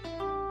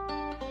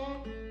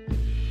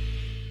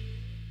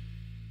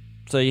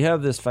 So you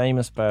have this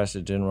famous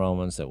passage in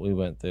Romans that we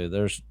went through.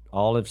 There's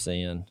all have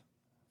sinned,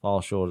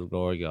 fall short of the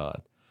glory of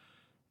God.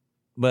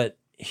 But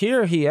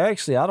here he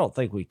actually, I don't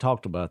think we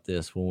talked about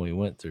this when we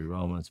went through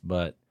Romans,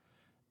 but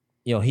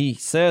he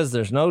says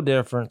there's no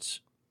difference.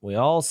 We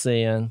all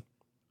sin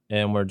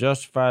and we're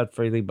justified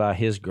freely by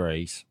his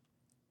grace.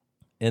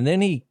 And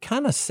then he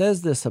kind of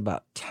says this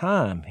about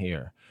time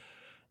here.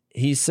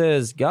 He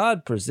says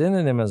God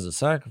presented him as a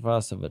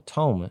sacrifice of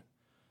atonement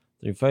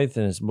through faith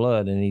in his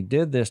blood, and he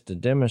did this to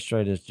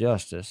demonstrate his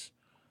justice.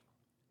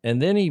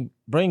 And then he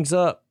brings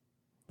up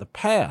the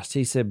past.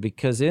 He said,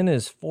 because in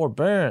his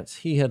forbearance,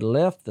 he had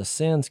left the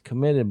sins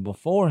committed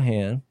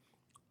beforehand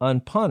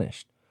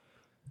unpunished.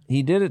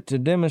 He did it to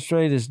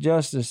demonstrate his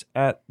justice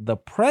at the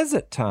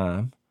present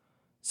time,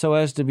 so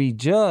as to be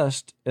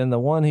just and the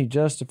one who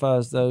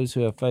justifies those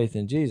who have faith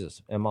in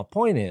Jesus. And my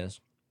point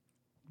is,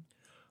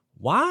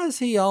 why is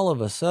he all of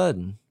a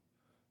sudden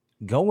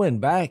going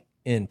back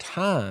in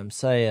time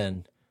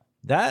saying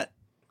that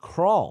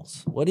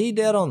cross, what he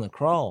did on the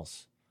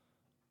cross,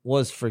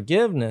 was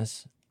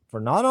forgiveness for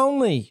not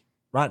only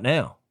right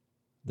now,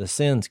 the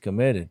sins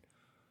committed,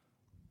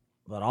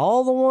 but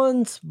all the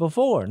ones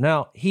before.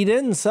 Now, he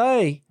didn't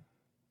say,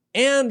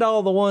 and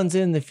all the ones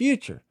in the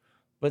future.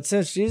 But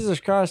since Jesus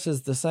Christ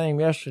is the same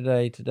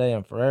yesterday, today,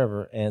 and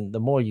forever, and the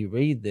more you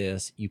read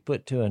this, you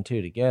put two and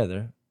two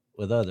together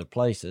with other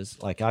places.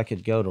 Like I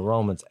could go to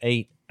Romans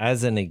 8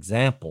 as an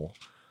example,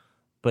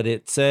 but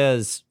it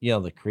says,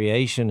 the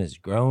creation is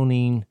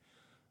groaning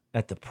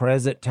at the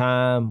present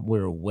time.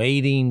 We're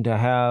waiting to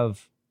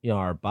have,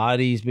 our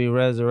bodies be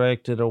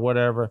resurrected or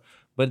whatever.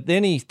 But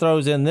then he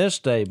throws in this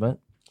statement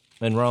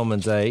in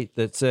Romans 8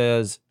 that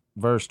says,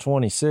 verse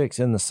 26,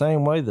 in the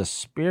same way, the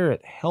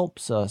Spirit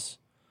helps us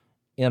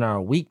in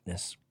our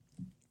weakness.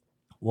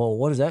 Well,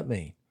 what does that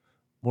mean?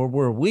 Well,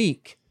 we're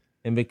weak.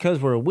 And because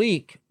we're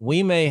weak,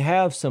 we may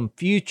have some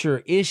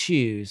future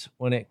issues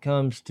when it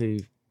comes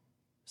to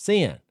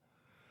sin.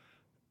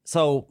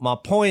 So my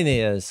point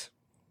is,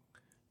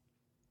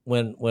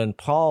 when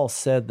Paul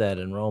said that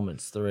in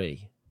Romans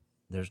 3,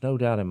 there's no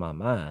doubt in my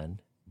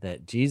mind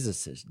that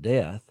Jesus'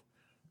 death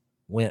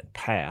went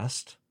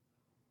past,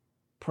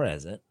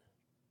 present,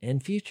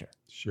 and future.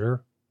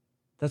 Sure.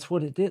 That's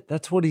what it did.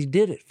 That's what he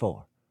did it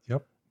for.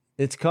 Yep.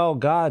 It's called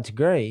God's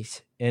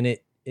grace, and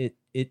it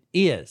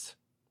is.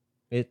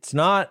 It's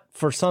not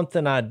for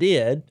something I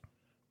did.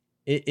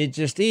 It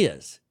just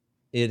is.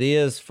 It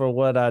is for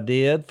what I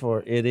did,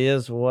 for it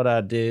is what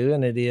I do,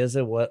 and it is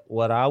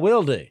what I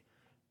will do.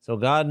 So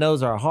God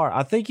knows our heart.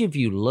 I think if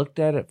you looked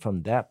at it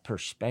from that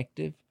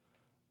perspective,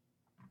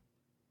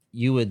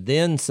 you would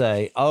then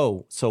say,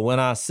 oh, so when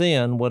I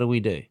sin, what do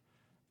we do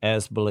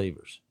as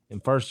believers?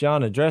 And 1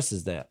 John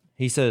addresses that.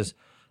 He says,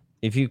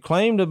 if you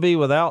claim to be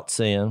without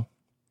sin,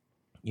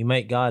 you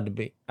make God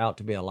out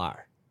to be a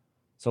liar.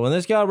 So when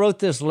this guy wrote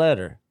this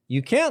letter,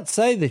 you can't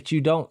say that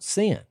you don't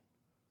sin,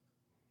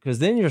 because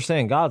then you're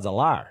saying God's a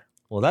liar.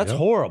 Well, that's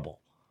horrible.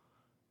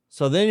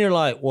 So then you're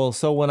like, well,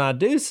 so when I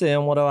do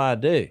sin, what do I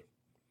do?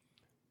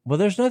 Well,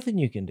 there's nothing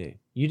you can do.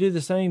 You do the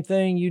same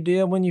thing you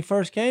did when you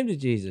first came to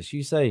Jesus.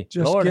 You say,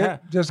 Lord,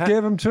 give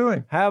them to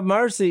him. Have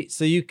mercy.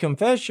 So you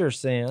confess your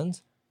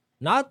sins,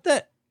 not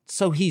that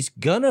so he's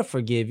going to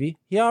forgive you.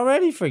 He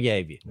already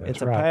forgave you.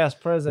 It's right. A past,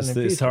 present, and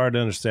future. It's hard to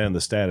understand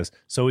the status.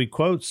 So he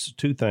quotes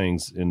two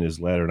things in his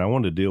letter, and I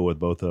wanted to deal with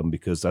both of them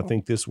because I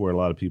think this is where a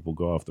lot of people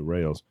go off the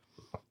rails.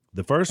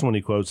 The first one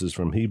he quotes is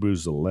from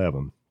Hebrews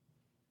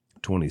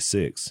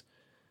 11:26.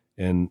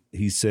 And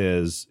he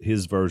says,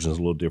 his version is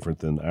a little different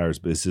than ours,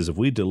 but it says, if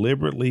we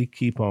deliberately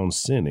keep on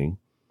sinning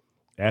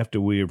after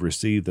we have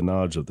received the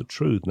knowledge of the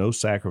truth, no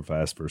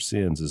sacrifice for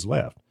sins is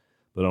left,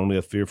 but only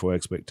a fearful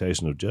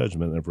expectation of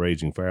judgment and of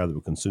raging fire that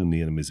will consume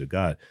the enemies of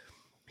God.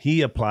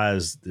 He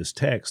applies this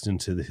text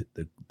into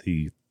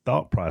the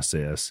thought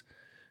process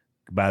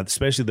by,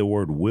 especially the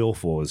word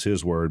willful is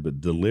his word, but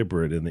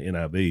deliberate in the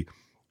NIV,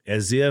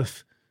 as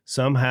if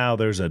somehow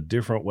there's a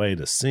different way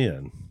to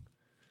sin.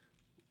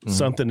 Mm-hmm.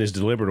 Something is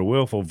deliberate or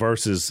willful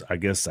versus, I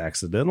guess,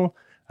 accidental.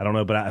 I don't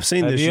know, but I've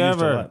seen this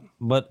used a lot.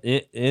 But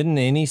isn't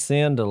any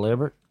sin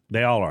deliberate?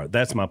 They all are.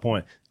 That's my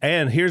point.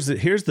 And here's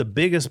the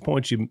biggest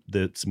point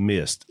that's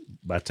missed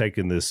by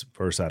taking this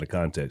verse out of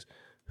context.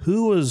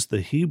 Who was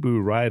the Hebrew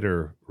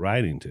writer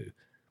writing to?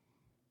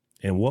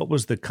 And what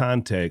was the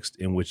context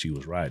in which he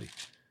was writing?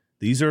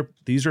 These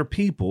are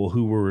people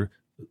who were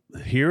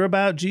hear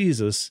about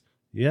Jesus.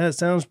 Yeah, it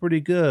sounds pretty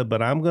good,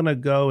 but I'm going to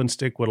go and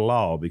stick with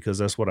law because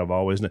that's what I've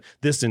always known.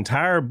 This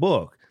entire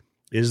book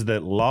is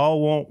that law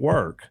won't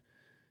work.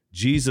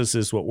 Jesus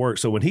is what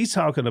works. So when he's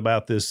talking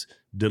about this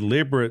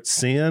deliberate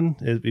sin,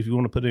 if you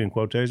want to put it in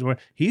quotation,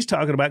 he's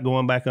talking about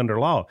going back under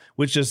law,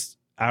 which is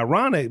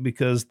ironic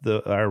because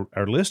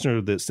our listener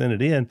that sent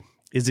it in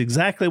is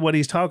exactly what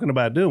he's talking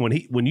about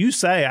doing. When you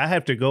say, I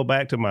have to go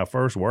back to my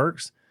first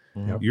works,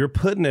 you're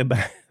putting it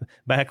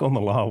back on the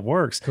law of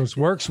works. Because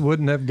works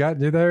wouldn't have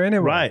gotten you there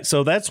anyway. Right.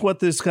 So that's what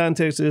this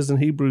context is in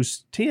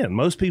Hebrews 10.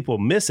 Most people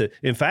miss it.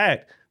 In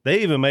fact,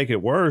 they even make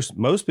it worse.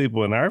 Most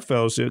people in our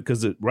fellowship,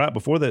 because right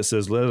before that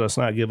says, let us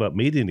not give up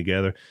meeting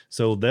together.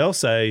 So they'll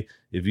say,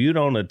 if you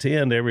don't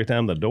attend every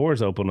time the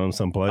doors open on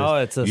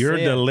someplace, you're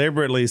sin.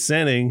 Deliberately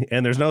sinning,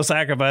 and there's no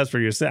sacrifice for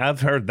your sin.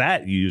 I've heard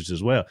that used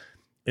as well.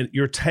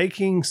 You're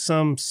taking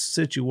some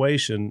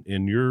situation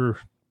in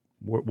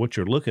what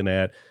you're looking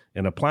at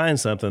and applying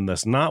something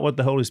that's not what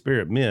the Holy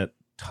Spirit meant,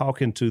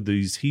 talking to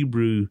these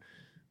Hebrew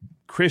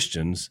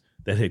Christians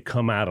that had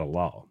come out of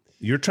law.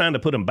 You're trying to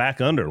put them back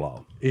under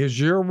law. Is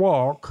your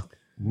walk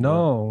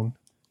known?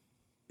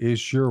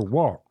 Is your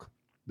walk,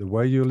 the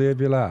way you live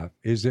your life,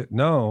 is it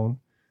known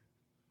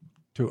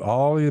to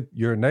all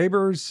your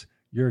neighbors,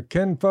 your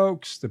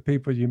kinfolks, the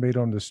people you meet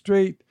on the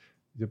street,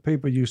 the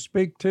people you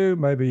speak to?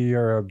 Maybe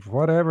you're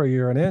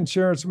an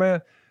insurance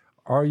man.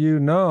 Are you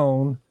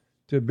known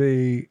to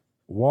be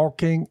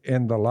walking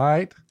in the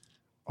light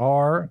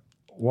or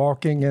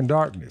walking in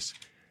darkness?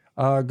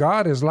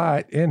 God is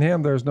light. In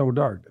him there's no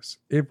darkness.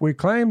 If we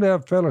claim to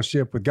have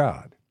fellowship with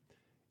God,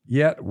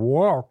 yet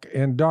walk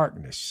in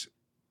darkness,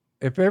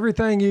 if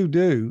everything you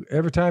do,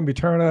 every time you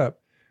turn up,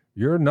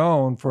 you're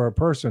known for a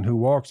person who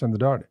walks in the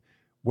darkness,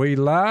 we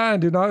lie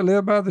and do not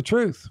live by the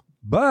truth.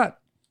 But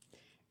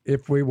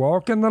if we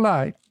walk in the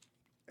light,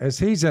 as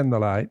he's in the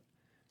light,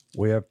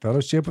 we have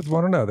fellowship with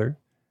one another,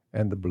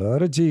 and the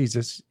blood of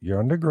Jesus, you're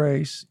under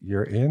grace,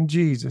 you're in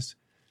Jesus,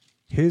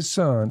 his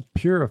son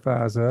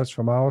purifies us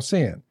from all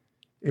sin.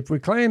 If we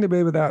claim to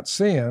be without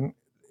sin,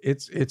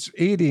 it's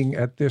eating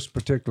at this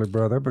particular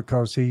brother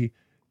because he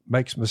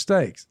makes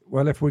mistakes.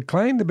 Well, if we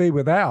claim to be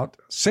without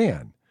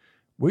sin,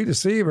 we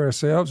deceive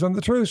ourselves and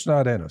the truth's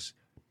not in us.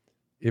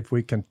 If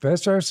we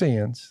confess our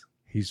sins,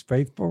 he's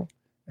faithful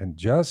and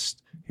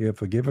just. He'll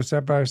forgive us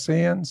of our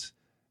sins,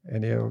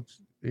 and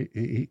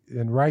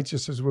and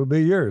righteousness will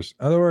be yours.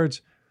 In other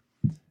words,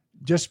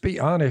 just be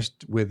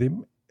honest with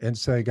him and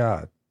say,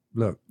 God,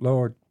 look,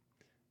 Lord,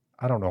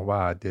 I don't know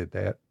why I did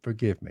that.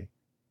 Forgive me.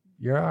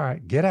 You're all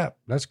right. Get up.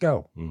 Let's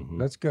go.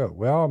 Let's go.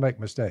 We all make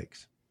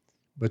mistakes.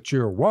 But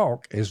your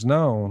walk is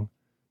known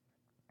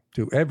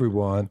to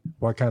everyone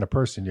what kind of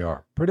person you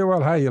are. Pretty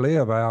well how you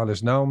live, Al,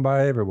 is known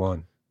by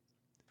everyone.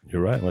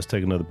 You're right. Let's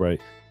take another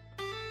break.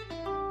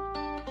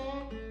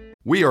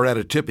 We are at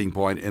a tipping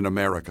point in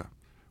America.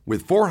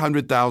 With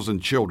 400,000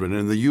 children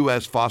in the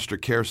U.S. foster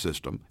care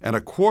system and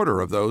a quarter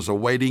of those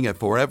awaiting a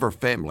forever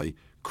family,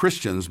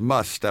 Christians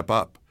must step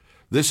up.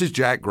 This is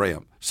Jack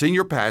Graham,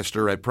 Senior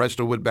Pastor at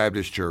Prestonwood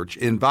Baptist Church,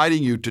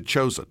 inviting you to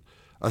Chosen,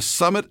 a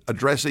summit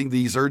addressing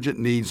these urgent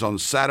needs on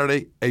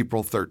Saturday,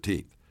 April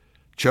 13th.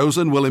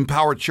 Chosen will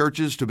empower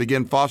churches to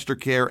begin foster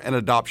care and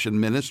adoption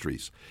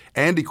ministries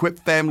and equip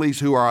families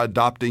who are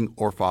adopting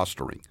or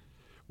fostering.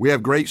 We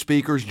have great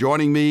speakers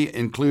joining me,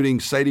 including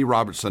Sadie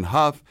Robertson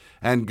Huff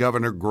and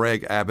Governor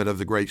Greg Abbott of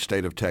the great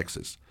state of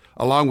Texas,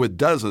 along with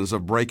dozens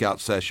of breakout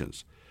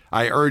sessions.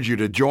 I urge you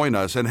to join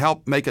us and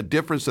help make a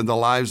difference in the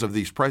lives of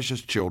these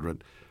precious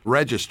children.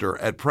 Register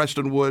at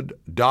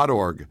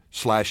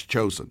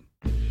prestonwood.org/chosen.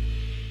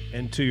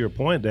 And to your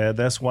point, Dad,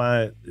 that's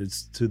why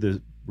it's to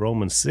the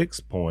Romans 6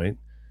 point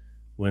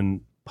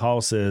when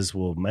Paul says,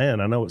 well,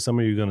 man, I know what some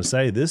of you are going to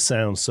say. This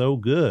sounds so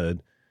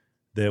good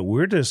that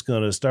we're just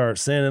going to start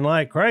sinning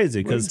like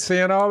crazy. Because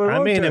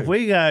if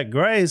we got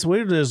grace,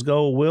 we just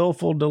go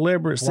willful,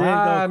 deliberate sin,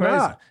 go crazy.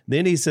 Not?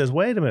 Then he says,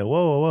 wait a minute,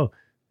 whoa.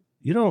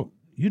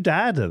 You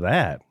died to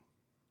that.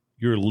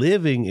 You're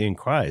living in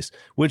Christ,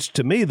 which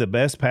to me, the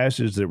best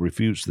passage that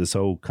refutes this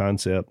whole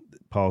concept,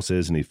 Paul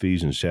says in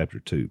Ephesians chapter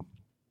 2.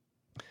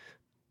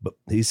 But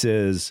he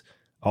says,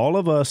 all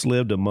of us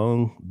lived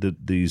among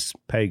these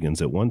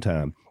pagans at one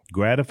time,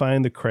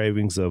 gratifying the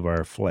cravings of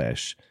our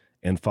flesh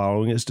and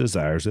following its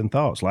desires and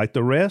thoughts. Like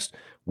the rest,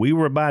 we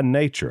were by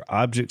nature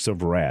objects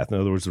of wrath. In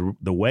other words,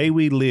 the way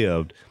we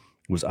lived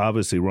was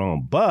obviously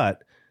wrong.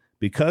 But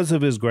because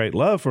of his great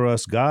love for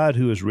us, God,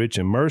 who is rich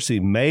in mercy,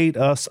 made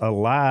us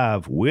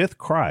alive with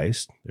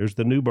Christ. There's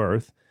the new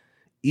birth.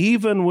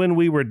 Even when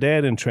we were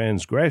dead in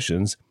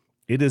transgressions,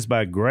 it is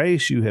by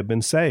grace you have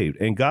been saved.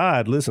 And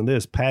God, listen to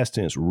this, past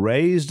tense,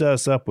 raised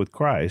us up with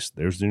Christ.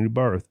 There's the new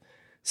birth.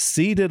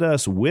 Seated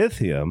us with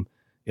him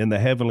in the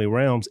heavenly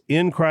realms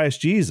in Christ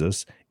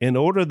Jesus, in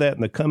order that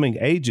in the coming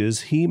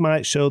ages he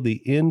might show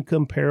the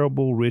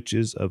incomparable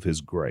riches of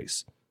his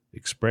grace,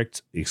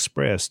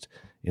 expressed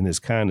in his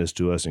kindness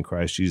to us in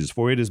Christ Jesus.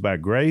 For it is by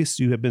grace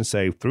you have been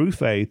saved through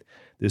faith.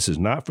 This is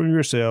not from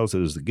yourselves,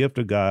 it is the gift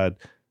of God,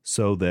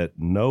 so that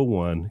no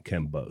one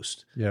can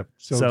boast. Yep.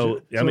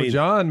 So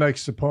John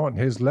makes the point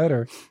in his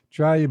letter,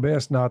 try your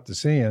best not to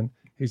sin.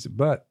 He said,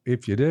 but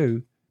if you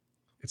do,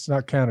 it's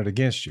not counted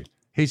against you.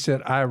 He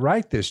said, I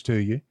write this to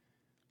you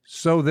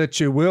so that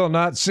you will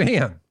not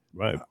sin.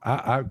 Right.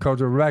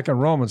 Because we're back in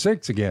Romans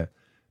 6 again.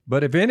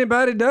 But if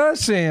anybody does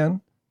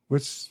sin,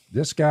 which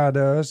this guy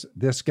does,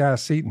 this guy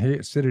sitting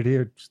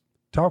here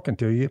talking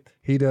to you,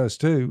 he does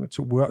too.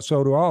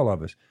 So do all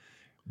of us.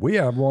 We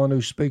have one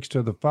who speaks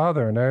to the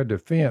Father in our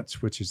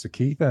defense, which is the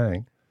key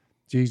thing.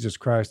 Jesus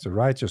Christ, the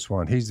righteous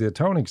one. He's the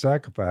atoning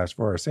sacrifice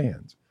for our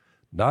sins.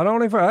 Not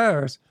only for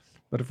ours,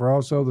 but for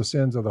also the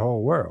sins of the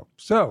whole world.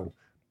 So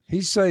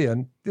he's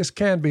saying this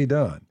can be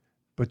done.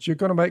 But you're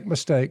going to make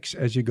mistakes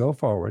as you go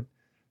forward.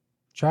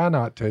 Try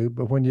not to,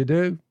 but when you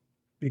do,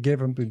 you give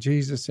them to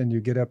Jesus and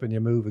you get up and you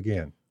move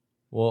again.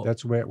 Well,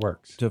 that's the way it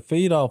works. To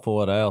feed off of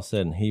what Al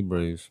said in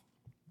Hebrews,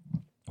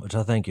 which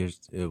I think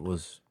it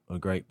was a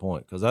great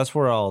point, because that's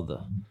where all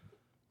the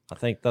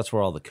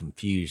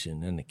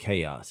confusion and the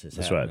chaos is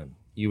happening. Right.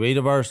 You read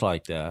a verse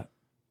like that,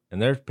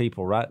 and there's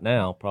people right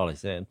now probably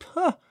saying,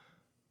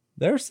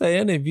 they're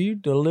saying if you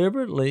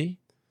deliberately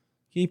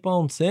keep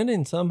on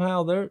sinning,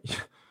 somehow they're...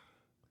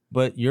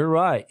 But you're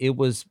right. It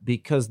was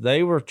because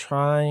they were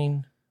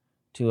trying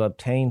to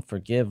obtain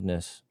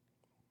forgiveness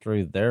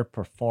through their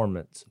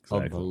performance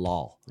of the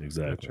law.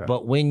 Exactly. Right.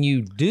 But when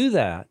you do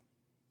that,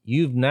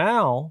 you've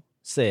now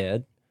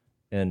said,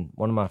 in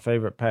one of my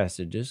favorite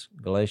passages,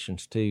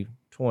 Galatians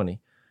 2:20,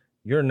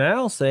 you're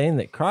now saying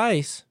that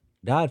Christ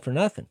died for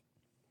nothing.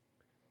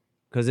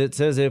 Because it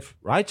says if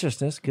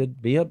righteousness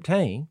could be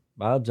obtained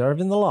by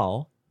observing the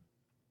law,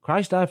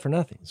 Christ died for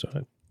nothing. That's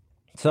right.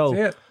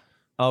 So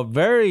a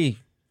very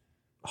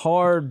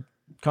hard,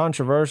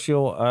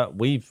 controversial,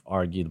 we've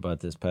argued about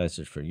this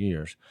passage for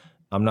years.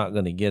 I'm not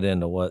going to get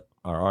into what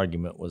our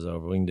argument was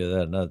over. We can do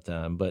that another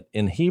time. But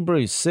in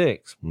Hebrews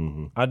 6,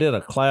 I did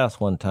a class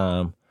one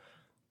time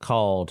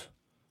called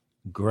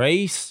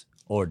Grace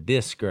or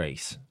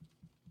Disgrace.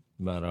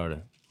 You might ought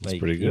to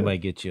you may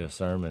get you a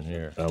sermon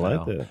here. I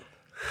like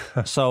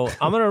that. So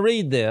I'm going to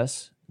read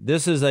this.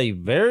 This is a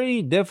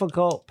very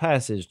difficult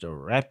passage to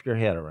wrap your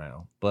head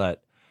around.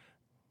 But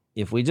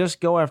if we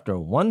just go after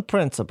one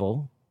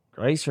principle,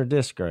 grace or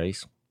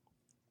disgrace,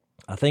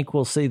 I think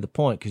we'll see the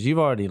point, because you've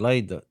already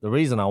laid the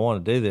reason I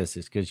want to do this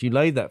is because you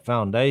laid that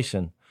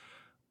foundation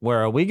where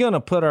are we going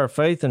to put our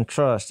faith and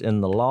trust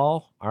in the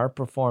law, our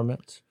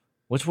performance,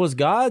 which was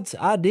God's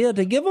idea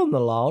to give them the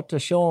law to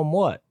show them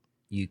what?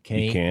 You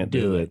can't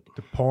do it.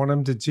 To point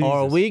them to Jesus. Or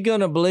are we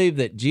going to believe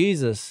that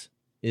Jesus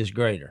is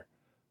greater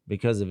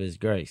because of his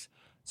grace.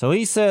 So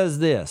he says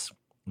this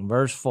in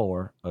verse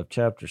 4 of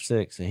chapter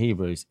 6 of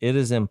Hebrews, it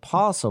is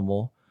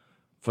impossible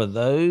for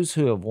those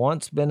who have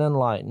once been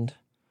enlightened,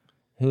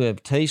 who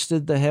have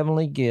tasted the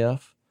heavenly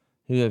gift,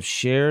 who have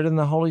shared in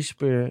the Holy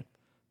Spirit,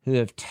 who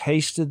have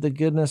tasted the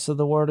goodness of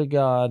the Word of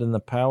God and the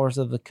powers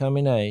of the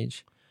coming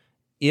age,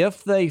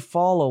 if they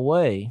fall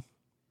away,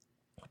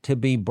 to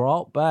be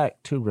brought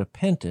back to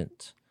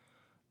repentance,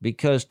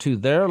 because to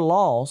their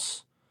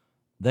loss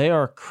they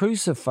are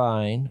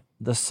crucifying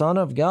the Son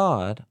of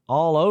God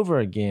all over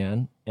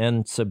again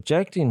and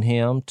subjecting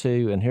him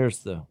to, and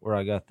here's where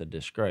I got the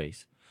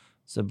disgrace,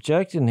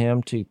 subjecting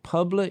him to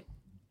public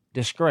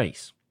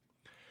disgrace.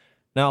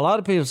 Now, a lot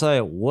of people say,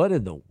 what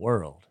in the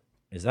world?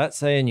 Is that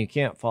saying you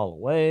can't fall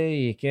away?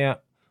 You can't?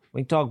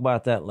 We can talk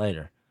about that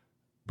later.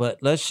 But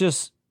let's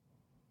just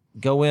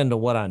go into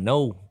what I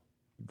know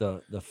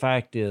the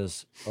fact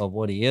is of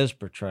what he is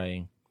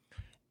portraying,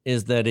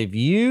 is that if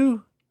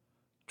you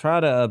try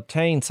to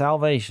obtain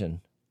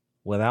salvation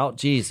without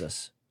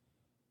Jesus,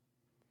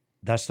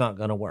 that's not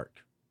going to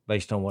work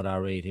based on what I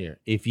read here.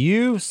 If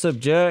you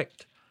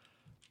subject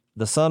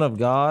the Son of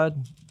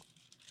God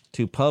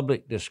to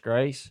public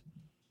disgrace,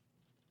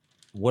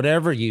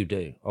 whatever you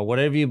do or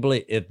whatever you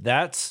believe, if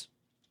that's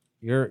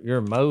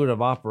your mode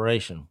of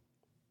operation,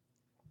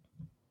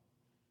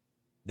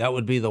 that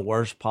would be the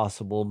worst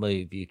possible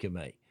move you can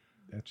make.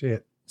 That's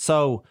it.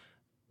 So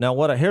now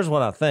here's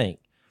what I think.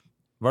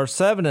 Verse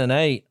 7 and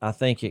 8, I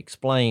think,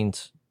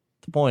 explains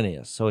the point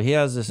is. So he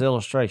has this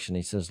illustration.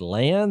 He says,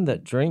 land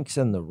that drinks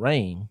in the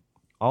rain,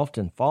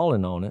 often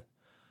falling on it,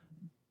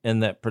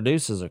 and that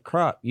produces a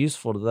crop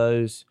useful to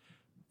those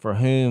for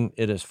whom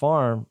it is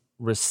farmed,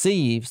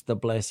 receives the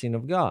blessing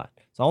of God.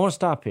 So I want to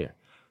stop here.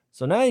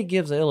 So now he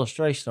gives an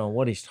illustration on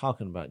what he's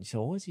talking about. You say,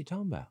 well, what's he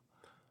talking about?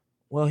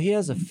 Well, he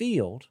has a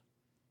field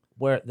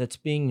that's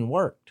being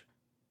worked,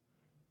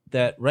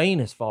 that rain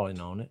is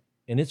falling on it,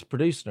 and it's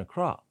producing a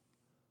crop.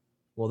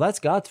 Well, that's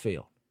God's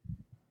field.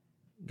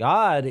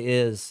 God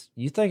is,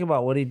 you think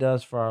about what he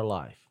does for our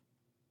life.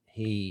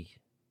 He's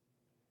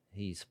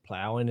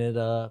plowing it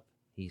up,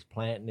 he's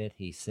planting it,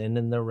 he's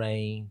sending the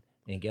rain,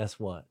 and guess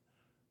what?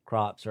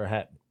 Crops are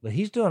happening. But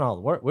he's doing all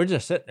the work. We're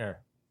just sitting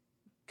there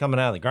coming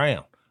out of the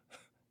ground.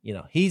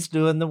 He's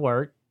doing the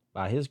work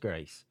by his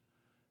grace,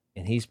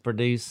 and he's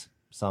produced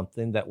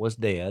something that was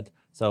dead.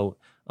 So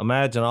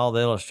imagine all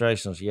the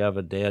illustrations. You have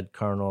a dead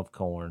kernel of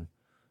corn.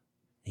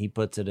 He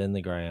puts it in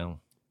the ground.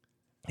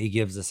 He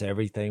gives us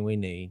everything we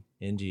need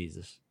in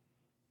Jesus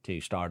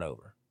to start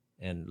over.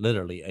 And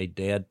literally a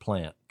dead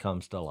plant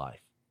comes to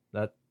life.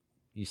 That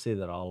you see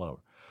that all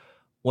over.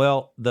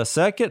 Well, the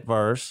second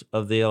verse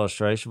of the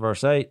illustration,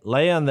 verse 8,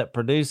 land that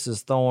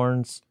produces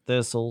thorns,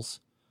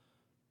 thistles,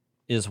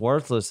 is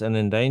worthless and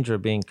in danger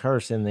of being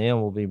cursed, in the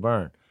end will be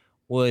burned.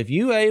 Well, if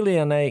you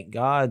alienate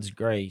God's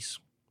grace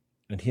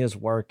and his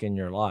work in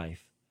your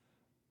life,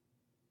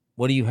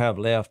 what do you have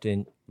left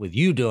with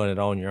you doing it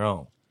on your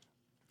own?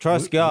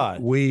 Trust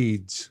God.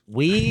 Weeds,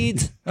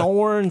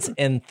 thorns,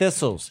 and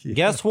thistles. Yeah.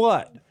 Guess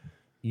what?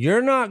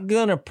 You're not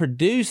going to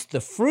produce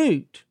the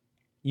fruit.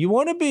 You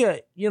want to be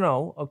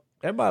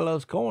everybody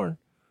loves corn.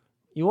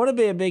 You want to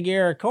be a big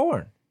ear of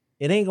corn.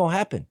 It ain't going to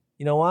happen.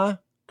 You know why?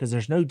 Because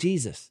there's no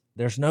Jesus.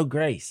 There's no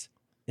grace.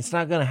 It's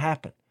not going to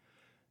happen.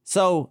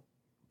 So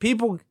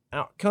people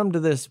come to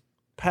this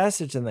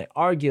passage and they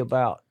argue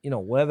about,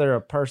 whether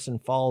a person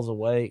falls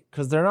away,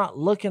 because they're not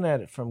looking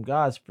at it from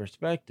God's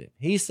perspective.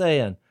 He's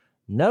saying,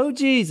 no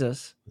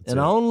Jesus and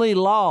only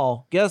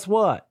law. Guess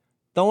what?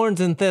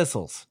 Thorns and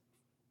thistles.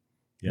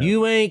 Yeah.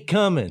 You ain't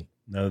coming.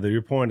 No,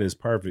 your point is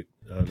perfect.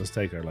 Let's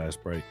take our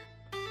last break.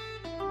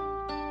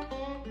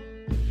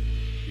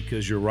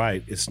 Because you're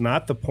right. It's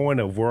not the point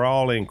of we're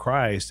all in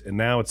Christ and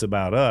now it's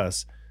about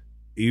us.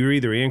 You're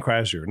either in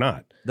Christ or you're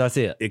not. That's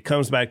it. It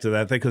comes back to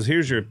that thing, because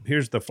here's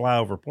the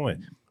flyover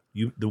point.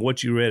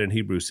 What you read in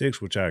Hebrews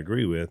 6, which I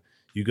agree with,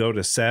 you go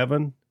to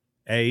 7,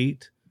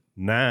 8,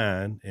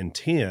 9, and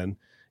 10,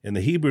 and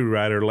the Hebrew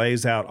writer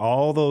lays out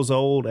all those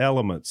old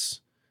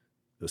elements,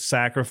 the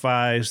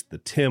sacrifice, the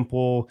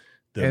temple,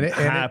 the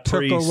high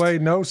priest. Took away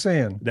no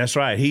sin. That's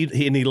right.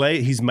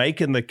 He's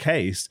making the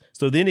case.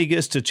 So then he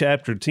gets to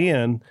chapter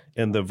 10,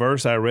 and the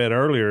verse I read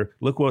earlier,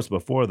 look what's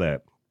before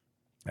that.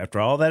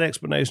 After all that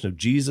explanation of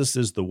Jesus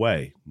is the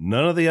way,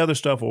 none of the other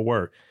stuff will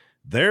work.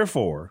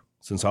 Therefore,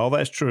 since all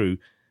that's true,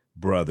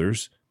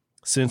 brothers,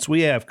 since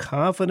we have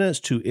confidence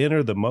to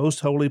enter the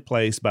most holy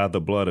place by the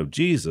blood of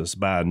Jesus,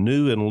 by a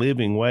new and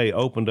living way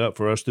opened up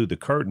for us through the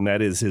curtain,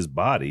 that is his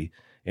body,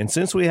 and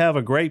since we have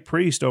a great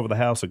priest over the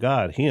house of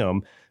God,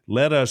 him,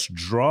 let us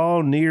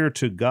draw near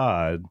to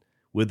God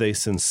with a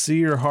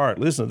sincere heart.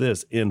 Listen to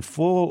this, in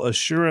full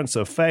assurance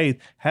of faith,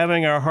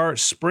 having our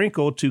hearts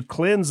sprinkled to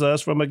cleanse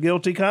us from a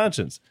guilty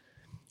conscience.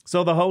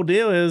 So the whole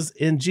deal is,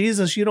 in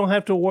Jesus, you don't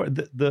have to worry.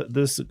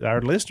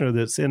 Our listener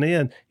that sent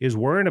in is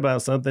worrying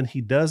about something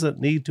he doesn't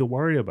need to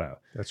worry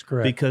about. That's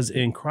correct. Because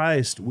in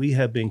Christ, we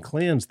have been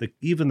cleansed.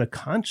 Even the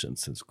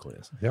conscience is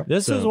cleansed. Yep.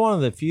 This is one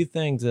of the few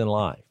things in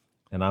life,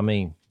 and I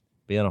mean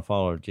being a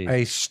follower of Jesus.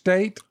 A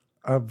state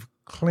of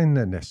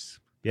cleanliness.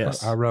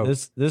 Yes. I wrote.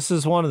 This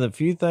is one of the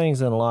few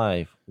things in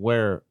life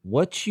where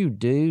what you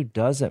do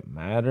doesn't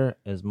matter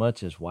as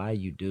much as why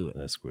you do it.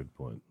 That's a good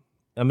point.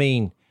 I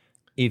mean,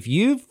 if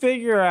you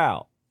figure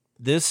out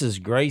this is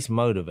grace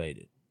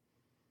motivated,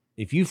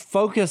 if you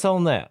focus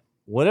on that,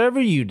 whatever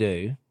you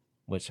do,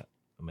 which,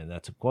 I mean,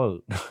 that's a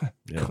quote,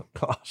 Yeah.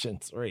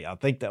 Colossians 3, I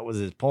think that was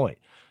his point.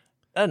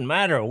 Doesn't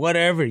matter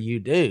whatever you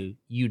do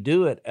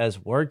it as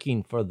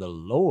working for the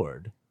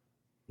Lord,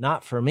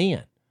 not for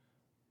men.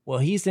 Well,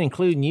 he's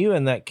including you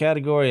in that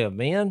category of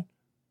men.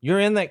 You're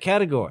in that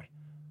category.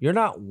 You're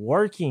not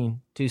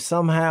working to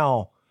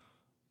somehow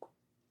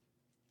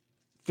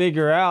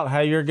figure out how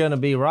you're going to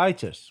be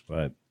righteous.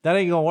 Right. That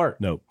ain't going to work.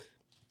 No.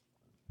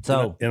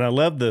 So, And I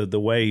love the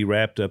way he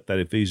wrapped up that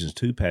Ephesians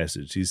 2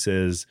 passage. He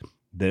says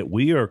that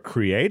we are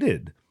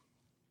created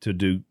to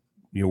do,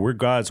 we're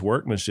God's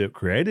workmanship,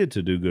 created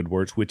to do good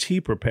works, which he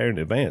prepared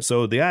in advance.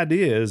 So the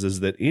idea is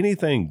that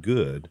anything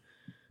good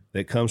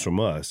that comes from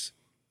us,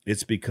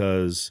 it's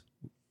because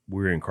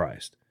we're in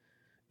Christ.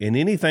 And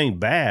anything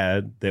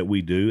bad that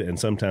we do, and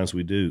sometimes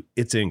we do,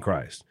 it's in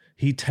Christ.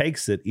 He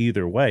takes it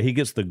either way. He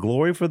gets the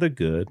glory for the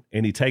good,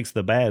 and he takes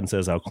the bad and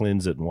says, I'll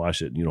cleanse it and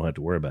wash it, and you don't have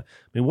to worry about it.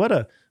 I mean,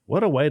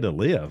 what a way to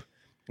live.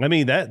 I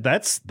mean,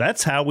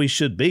 that's how we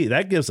should be.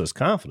 That gives us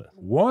confidence.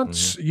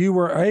 Once you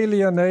were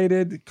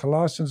alienated,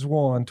 Colossians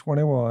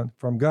 1:21,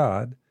 from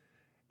God,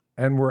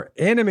 and were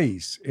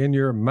enemies in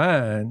your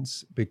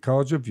minds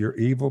because of your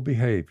evil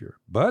behavior.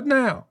 But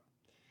now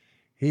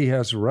he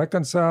has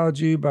reconciled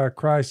you by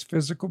Christ's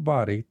physical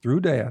body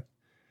through death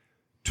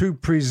to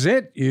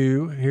present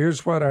you.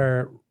 Here's what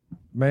our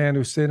man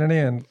who's sitting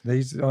in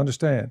needs to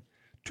understand.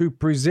 To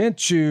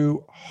present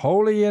you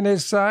holy in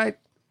his sight.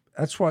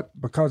 That's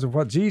because of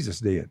what Jesus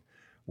did.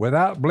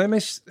 Without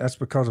blemish, that's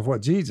because of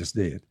what Jesus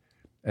did.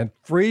 And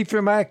free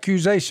from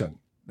accusation.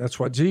 That's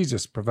what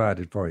Jesus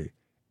provided for you.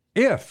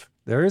 If,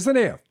 there is an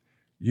if,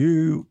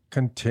 you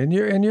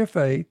continue in your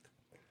faith,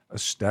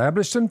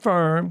 established and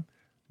firm,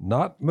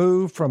 not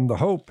moved from the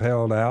hope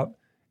held out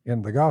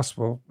in the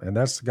gospel, and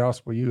that's the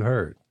gospel you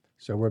heard.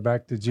 So we're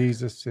back to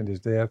Jesus and his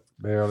death,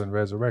 burial, and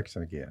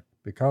resurrection again.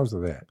 Because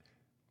of that,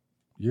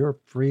 you're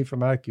free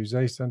from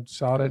accusation,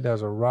 solid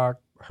as a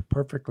rock,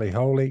 perfectly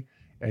holy,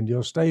 and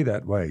you'll stay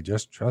that way.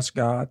 Just trust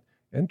God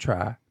and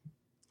try.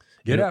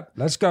 Get up.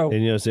 Let's go.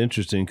 And, it's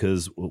interesting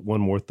because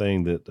one more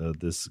thing that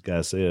this guy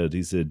said,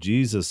 he said,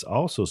 Jesus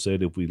also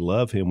said if we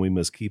love him, we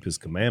must keep his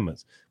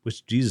commandments,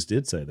 which Jesus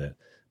did say that.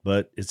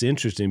 But it's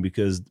interesting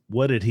because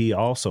what did he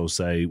also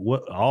say?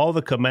 What all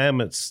the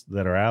commandments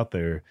that are out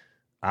there,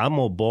 I'm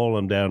going to boil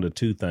them down to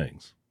two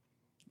things.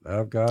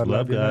 Love God,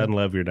 and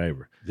love your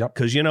neighbor. Yep.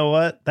 Because you know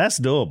what? That's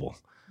doable.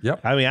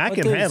 Yep. I mean, I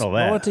can handle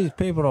that. What these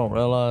people don't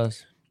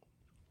realize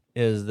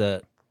is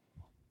that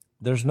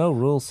there's no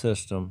rule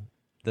system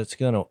it's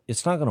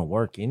not going to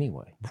work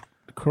anyway.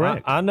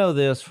 Correct. I know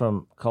this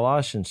from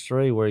Colossians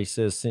 3 where he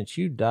says, since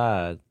you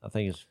died, I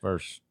think it's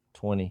verse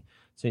 20,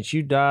 since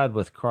you died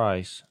with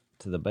Christ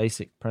to the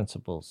basic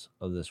principles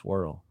of this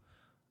world,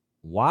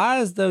 why,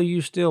 as though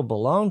you still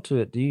belong to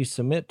it, do you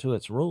submit to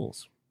its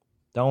rules?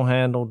 Don't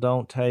handle,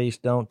 don't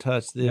taste, don't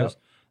touch this. Yep.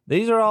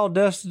 These are all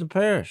destined to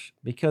perish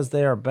because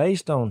they are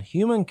based on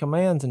human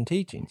commands and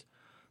teachings.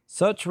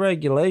 Such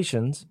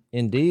regulations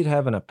indeed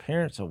have an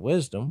appearance of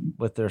wisdom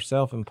with their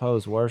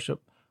self-imposed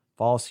worship,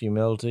 false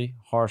humility,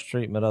 harsh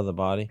treatment of the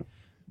body,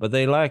 but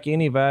they lack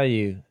any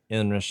value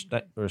in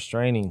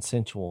restraining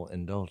sensual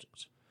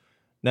indulgence.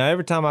 Now,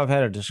 every time I've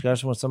had a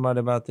discussion with somebody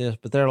about this,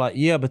 but they're like,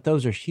 yeah, but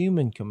those are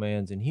human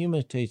commands and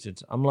human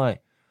teachings. I'm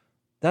like,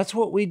 that's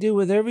what we do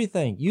with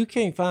everything. You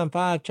can't find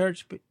 5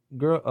 church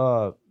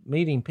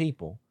meeting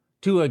people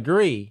to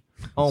agree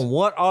on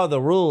what are the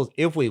rules.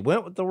 If we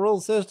went with the rule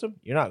system,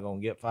 you're not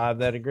going to get 5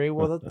 that agree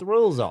with what the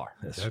rules are.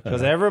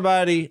 Because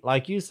everybody,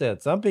 like you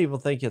said, some people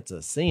think it's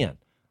a sin.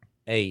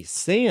 A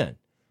sin.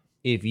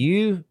 If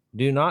you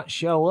do not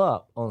show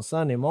up on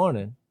Sunday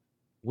morning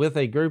with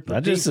a group of people.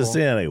 Not just a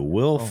sin, a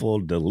willful,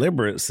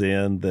 deliberate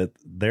sin that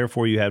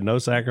therefore you have no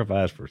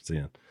sacrifice for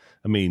sin.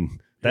 I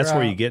mean, that's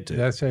where you get to.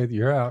 That's it.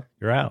 You're out.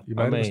 You're out. You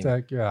made a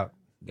mistake. You're out.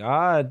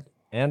 God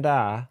and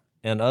I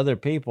and other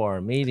people are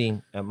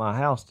meeting at my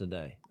house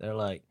today. They're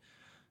like,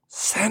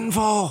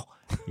 sinful.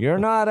 You're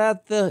not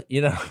at the,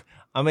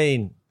 I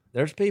mean,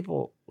 there's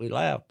people, we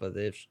laugh, but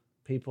there's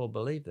people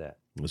believe that.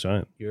 That's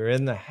right. You're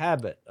in the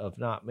habit of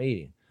not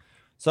meeting.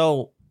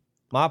 So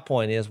my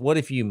point is, what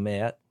if you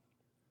met,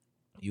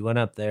 you went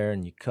up there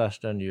and you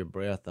cussed under your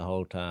breath the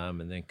whole time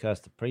and then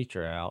cussed the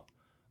preacher out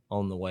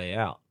on the way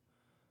out?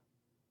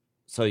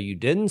 So you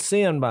didn't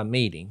sin by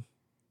meeting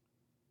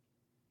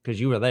because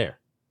you were there,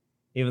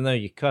 even though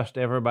you cussed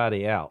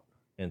everybody out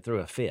and threw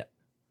a fit.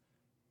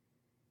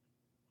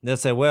 They'll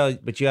say, well,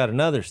 but you had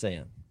another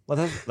sin.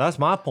 Well, that's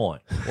my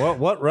point.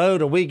 What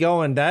road are we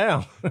going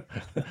down?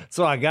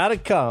 So I got to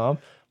come.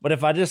 But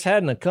if I just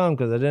hadn't come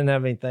because I didn't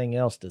have anything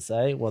else to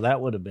say, well,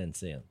 that would have been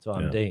sin. So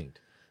I'm doomed.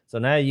 So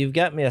now you've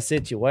got me a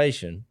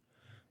situation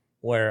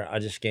where I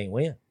just can't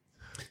win.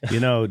 You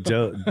know,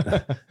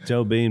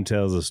 Joe Beam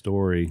tells a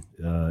story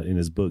in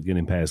his book,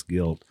 Getting Past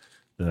Guilt,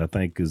 that I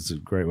think is a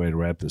great way to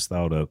wrap this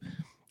thought up.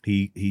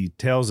 He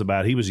tells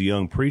about, he was a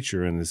young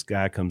preacher, and this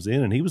guy comes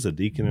in, and he was a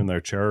deacon in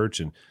their church,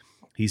 and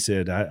he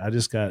said, I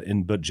just got,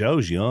 but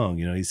Joe's young,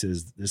 you know, he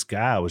says, this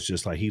guy was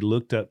just like, he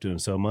looked up to him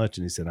so much,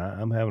 and he said,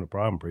 I'm having a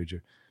problem,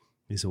 preacher.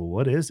 He said, well,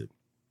 what is it?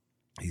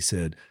 He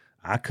said,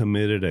 I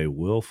committed a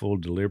willful,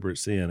 deliberate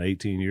sin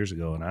 18 years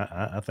ago, and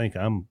I think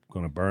I'm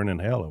going to burn in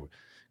hell over it.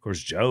 Of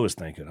course, Joe is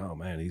thinking, oh,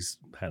 man, he's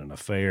had an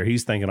affair.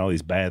 He's thinking all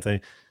these bad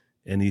things.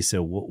 And he said,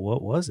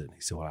 what was it?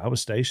 He said, well, I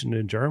was stationed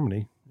in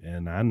Germany,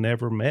 and I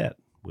never met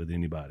with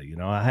anybody. You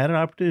know, I had an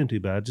opportunity,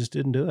 but I just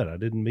didn't do it. I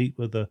didn't meet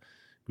with a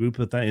group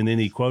of things. And then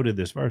he quoted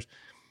this verse.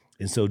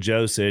 And so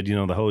Joe said, you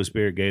know, the Holy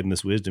Spirit gave him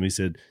this wisdom. He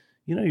said,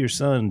 you know, your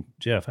son,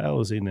 Jeff, how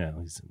old is he now?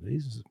 He said,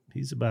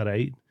 he's about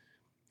 8.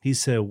 He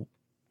said,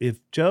 if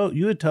Joe,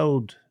 you had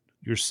told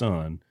your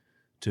son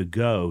to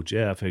go,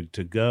 Jeff,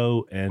 to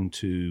go and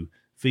to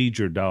feed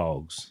your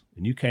dogs,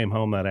 and you came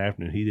home that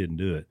afternoon, he didn't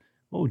do it,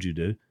 what would you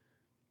do?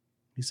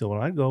 He said,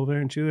 well, I'd go over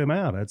there and chew him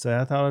out. I'd say,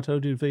 I thought I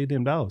told you to feed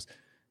them dogs.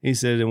 He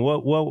said, and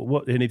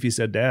what, and if he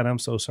said, Dad, I'm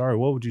so sorry,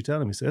 what would you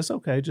tell him? He said, it's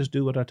okay, just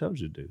do what I told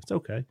you to do. It's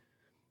okay.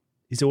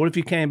 He said, what if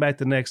you came back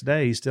the next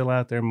day, he's still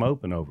out there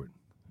moping over it?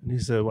 And he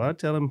said, well, I'd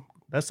tell him,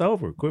 that's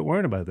over. Quit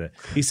worrying about that.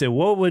 He said,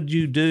 what would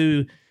you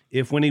do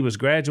if when he was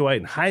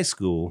graduating high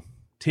school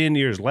 10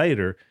 years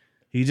later,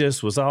 he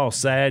just was all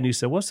sad, and you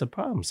said, what's the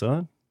problem,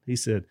 son? He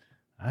said,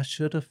 I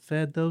should have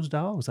fed those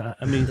dogs. I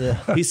mean,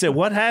 he said,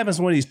 what happens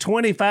when he's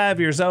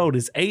 25 years old?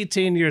 It's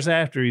 18 years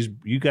after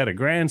you got a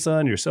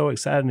grandson. You're so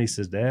excited. And he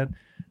says, Dad,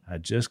 I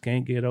just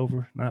can't get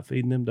over not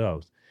feeding them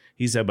dogs.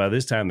 He said, by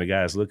this time, the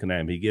guy's looking at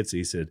him.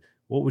 He said,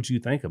 what would you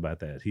think about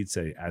that? He'd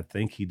say, I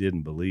think he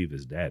didn't believe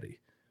his daddy.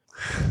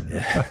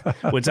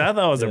 Which I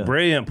thought was a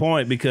brilliant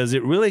point, because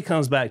it really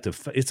comes back to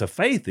it's a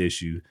faith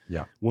issue.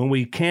 Yeah. When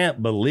we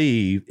can't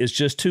believe, it's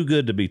just too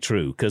good to be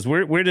true, because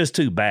we're just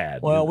too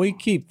bad. Well, we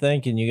keep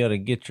thinking you got to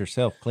get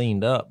yourself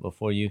cleaned up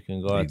before you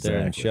can go out there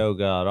and show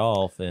God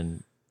off.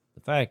 And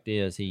the fact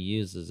is, he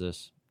uses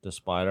us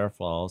despite our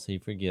flaws. He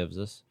forgives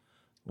us.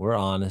 We're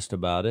honest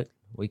about it.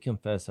 We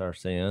confess our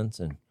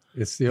sins, and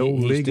it's the old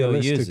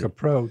legalistic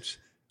approach.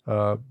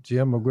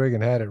 Jim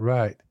McGuigan had it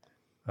right.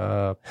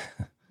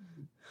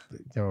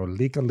 You know,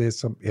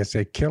 legalism is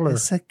a killer.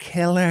 It's a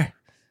killer.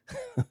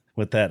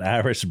 With that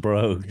Irish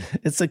brogue.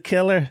 It's a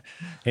killer.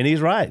 And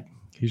he's right.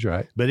 He's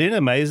right. But isn't it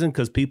amazing?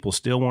 Because people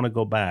still want to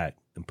go back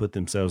and put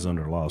themselves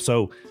under law.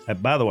 So,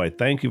 by the way,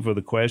 thank you for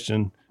the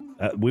question.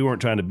 We weren't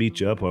trying to beat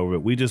you up over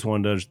it. We just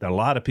wanted to understand. A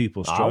lot of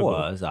people struggle.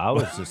 I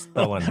was just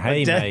throwing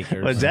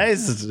haymakers. But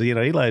Jay's, you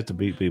know, he likes to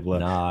beat people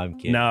up. No, I'm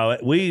kidding. No,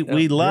 we love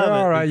You're it.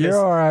 All right, you're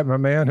all right, my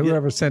man.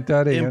 Whoever sent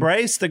that in.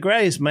 Embrace the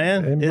grace,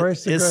 man.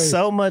 Embrace the grace. It's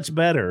so much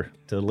better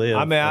to live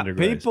under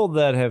grace. People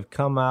that have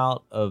come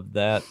out of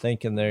that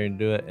thinking they're going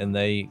to do it and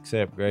they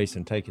accept grace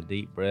and take a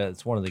deep breath,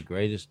 it's one of the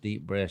greatest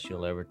deep breaths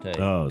you'll ever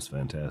take. Oh, it's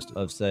fantastic.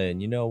 Of saying,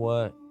 you know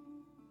what?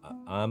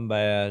 I'm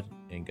bad,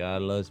 and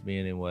God loves me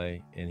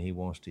anyway, and he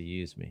wants to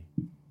use me.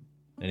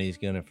 And he's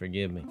going to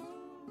forgive me.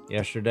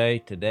 Yesterday,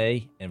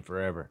 today, and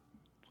forever.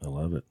 I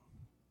love it.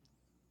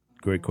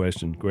 Great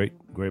question. Great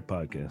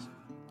podcast.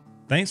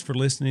 Thanks for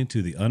listening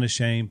to the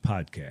Unashamed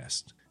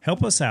Podcast.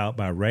 Help us out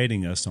by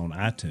rating us on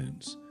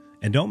iTunes.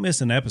 And don't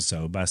miss an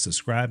episode by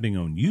subscribing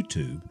on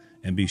YouTube,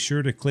 and be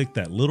sure to click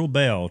that little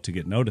bell to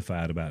get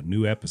notified about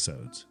new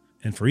episodes.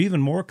 And for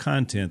even more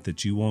content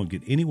that you won't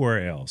get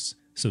anywhere else,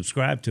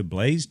 subscribe to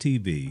Blaze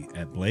TV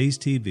at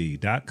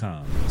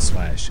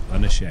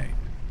blazetv.com/unashamed.